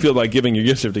 How would you feel about giving your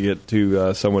gift certificate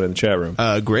to someone in the chat room?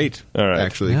 Great. All right,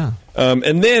 actually. Yeah.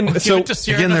 And then Give it to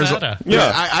Sierra Nevada.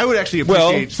 I would actually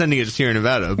appreciate sending it to Sierra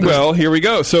Nevada. Well, here we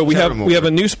go. So we have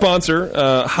a new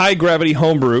sponsor, High Gravity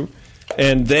Homebrew.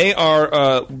 And they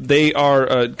are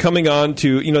coming on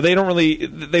to,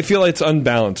 they feel like it's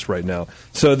unbalanced right now.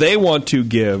 So they want to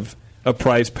give a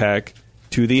prize pack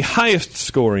to the highest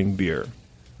scoring beer.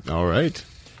 All right.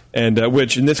 And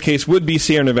which in this case would be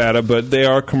Sierra Nevada, but they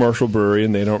are a commercial brewery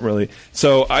and they don't really.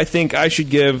 So I think I should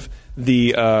give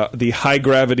the High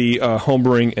Gravity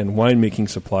Homebrewing and Winemaking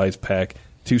Supplies pack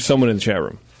to someone in the chat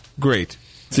room. Great.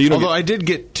 So Although I did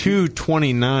get 2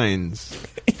 29s.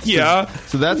 Yeah.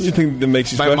 So that's, you think that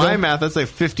makes you by special? my math, that's like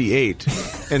 58.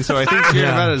 And so I think Sierra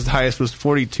Nevada's highest was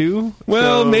 42.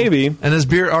 Well, maybe. And his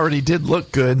beer already did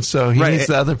look good, so he needs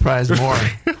the other prize more.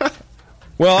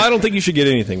 Well, I don't think you should get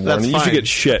anything, Warren. That's You should fine. get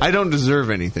shit. I don't deserve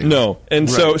anything. No. And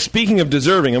so, speaking of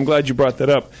deserving, I'm glad you brought that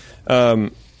up.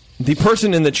 The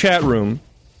person in the chat room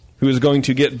who is going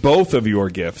to get both of your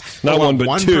gifts, not one but 2.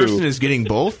 One person is getting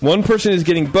both? One person is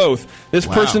getting both. This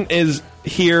person is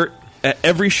here at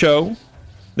every show.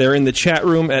 They're in the chat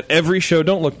room at every show.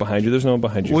 Don't look behind you. There's no one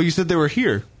behind you. Well, you said they were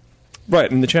here.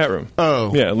 Right, in the chat room.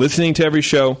 Oh. Yeah, listening to every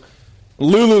show.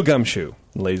 Lulu Gumshoe,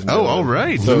 ladies and gentlemen. all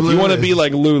right. So if you want to be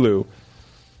like Lulu,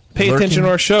 pay attention to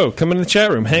our show. Come in the chat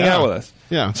room. Hang out with us.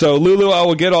 Yeah. So, Lulu, I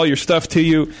will get all your stuff to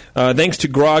you. Thanks to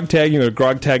GrogTag. You go to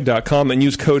grogtag.com and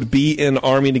use code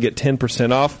BNARMY to get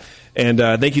 10% off. And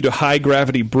thank you to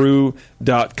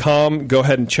highgravitybrew.com. Go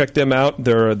ahead and check them out.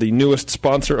 They're the newest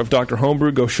sponsor of Dr.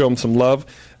 Homebrew. Go show them some love.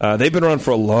 They've been around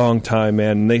for a long time,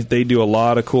 man. And they do a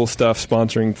lot of cool stuff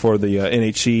sponsoring for the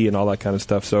NHC and all that kind of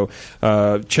stuff. So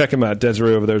check them out.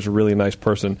 Desiree over there is a really nice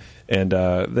person. And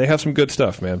they have some good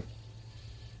stuff, man.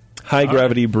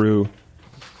 Highgravitybrew.com.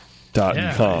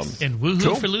 And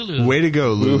woohoo for Lulu. Way to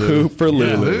go, Lulu. Woohoo for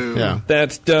Lulu. Yeah.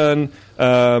 That's done.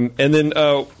 And then,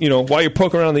 while you're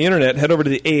poking around the internet, head over to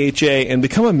the AHA and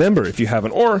become a member if you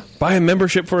haven't, or buy a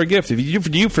membership for a gift. If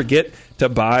you forget to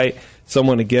buy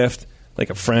someone a gift, like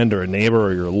a friend or a neighbor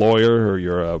or you're a lawyer or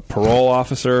you're a parole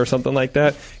officer or something like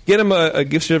that, get them a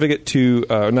gift certificate to,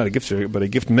 not a gift certificate, but a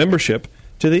gift membership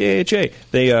to the AHA.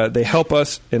 They help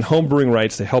us in homebrewing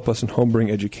rights. They help us in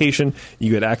homebrewing education.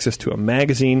 You get access to a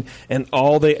magazine, and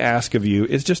all they ask of you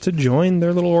is just to join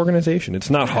their little organization. It's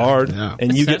not hard,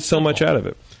 and you get so much out of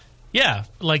it. Yeah,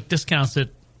 like discounts at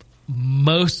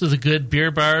most of the good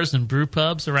beer bars and brew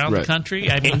pubs around the country.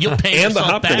 I mean, you'll pay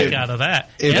yourself back out of that.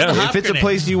 If it's a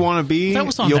place you want to be,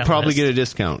 you'll probably get a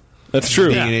discount. That's true.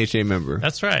 Being an AHA member.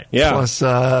 That's right. Yeah. Plus,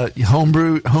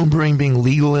 homebrewing being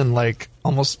legal in like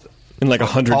almost in like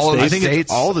 100 all states. I think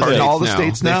it's all the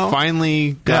states now. They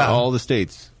finally got all the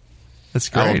states. That's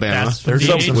great. Alabama. There's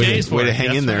something way to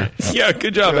hang in there. Yeah,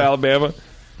 good job, Alabama.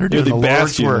 They're doing the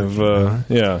Lord's work.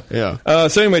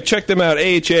 So anyway, check them out.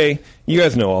 AHA. You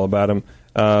guys know all about them.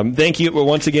 Thank you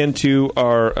once again to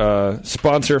our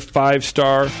sponsor,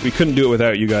 5-Star. We couldn't do it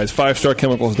without you guys.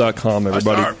 5starchemicals.com,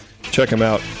 everybody. Check them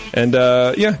out. And,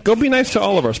 go be nice to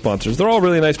all of our sponsors. They're all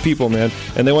really nice people, man.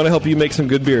 And they want to help you make some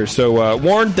good beer. So,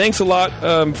 Warren, thanks a lot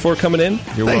for coming in.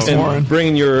 Thanks, Warren.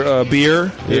 Bringing your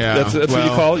beer. Yeah. That's what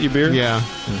you call it, your beer? Yeah.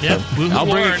 I'll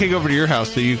bring a keg over to your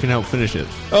house so you can help finish it.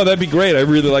 Oh, that'd be great. I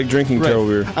really like drinking terrible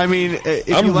beer. I mean, if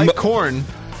you like corn...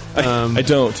 I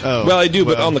don't. Well, I do,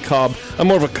 but on the cob. I'm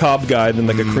more of a cob guy than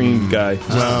like a cream guy.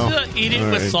 Eat it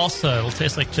with salsa. It'll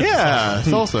taste like chips. Yeah,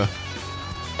 salsa.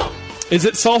 Is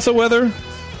it salsa weather?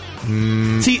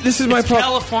 See, this is my problem.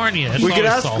 California. We could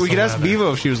ask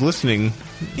Bevo if she was listening.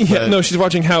 Yeah, no, she's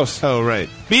watching House. Oh, right.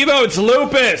 Bevo, it's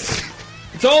lupus.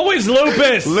 It's always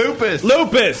lupus.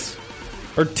 Lupus.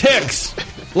 Or ticks.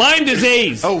 Lyme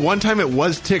disease. Oh, one time it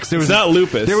was ticks. There was not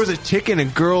lupus. There was a tick in a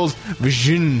girl's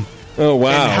vagina. Oh, wow.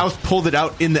 And the house pulled it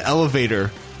out in the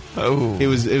elevator. Oh. It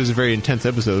was a very intense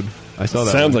episode. I saw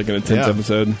that. Sounds like an intense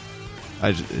episode.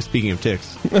 Speaking of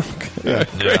ticks.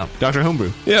 Yeah. Dr.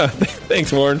 Homebrew. Yeah.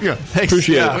 Thanks, Warren. Yeah. Thanks.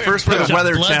 Appreciate it. First for the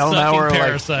Weather Channel, now we're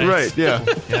like... Right, yeah.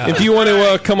 If you want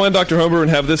to come on Dr. Homebrew and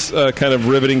have this kind of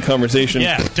riveting conversation...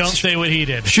 Yeah, don't say what he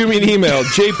did. Shoot me an email,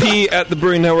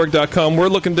 jp@thebrewingnetwork.com. We're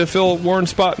looking to fill Warren's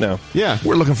spot now. Yeah.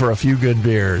 We're looking for a few good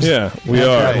beers. Yeah, we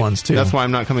are. Bad ones, too. That's why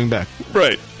I'm not coming back.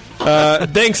 Right.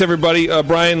 Thanks, everybody.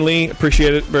 Brian, Lee,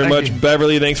 appreciate it very much. you.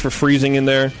 Beverly, thanks for freezing in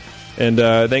there. And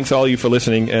thanks all of you for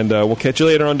listening. And we'll catch you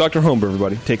later on Dr. Homebrew,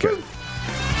 everybody. Take care.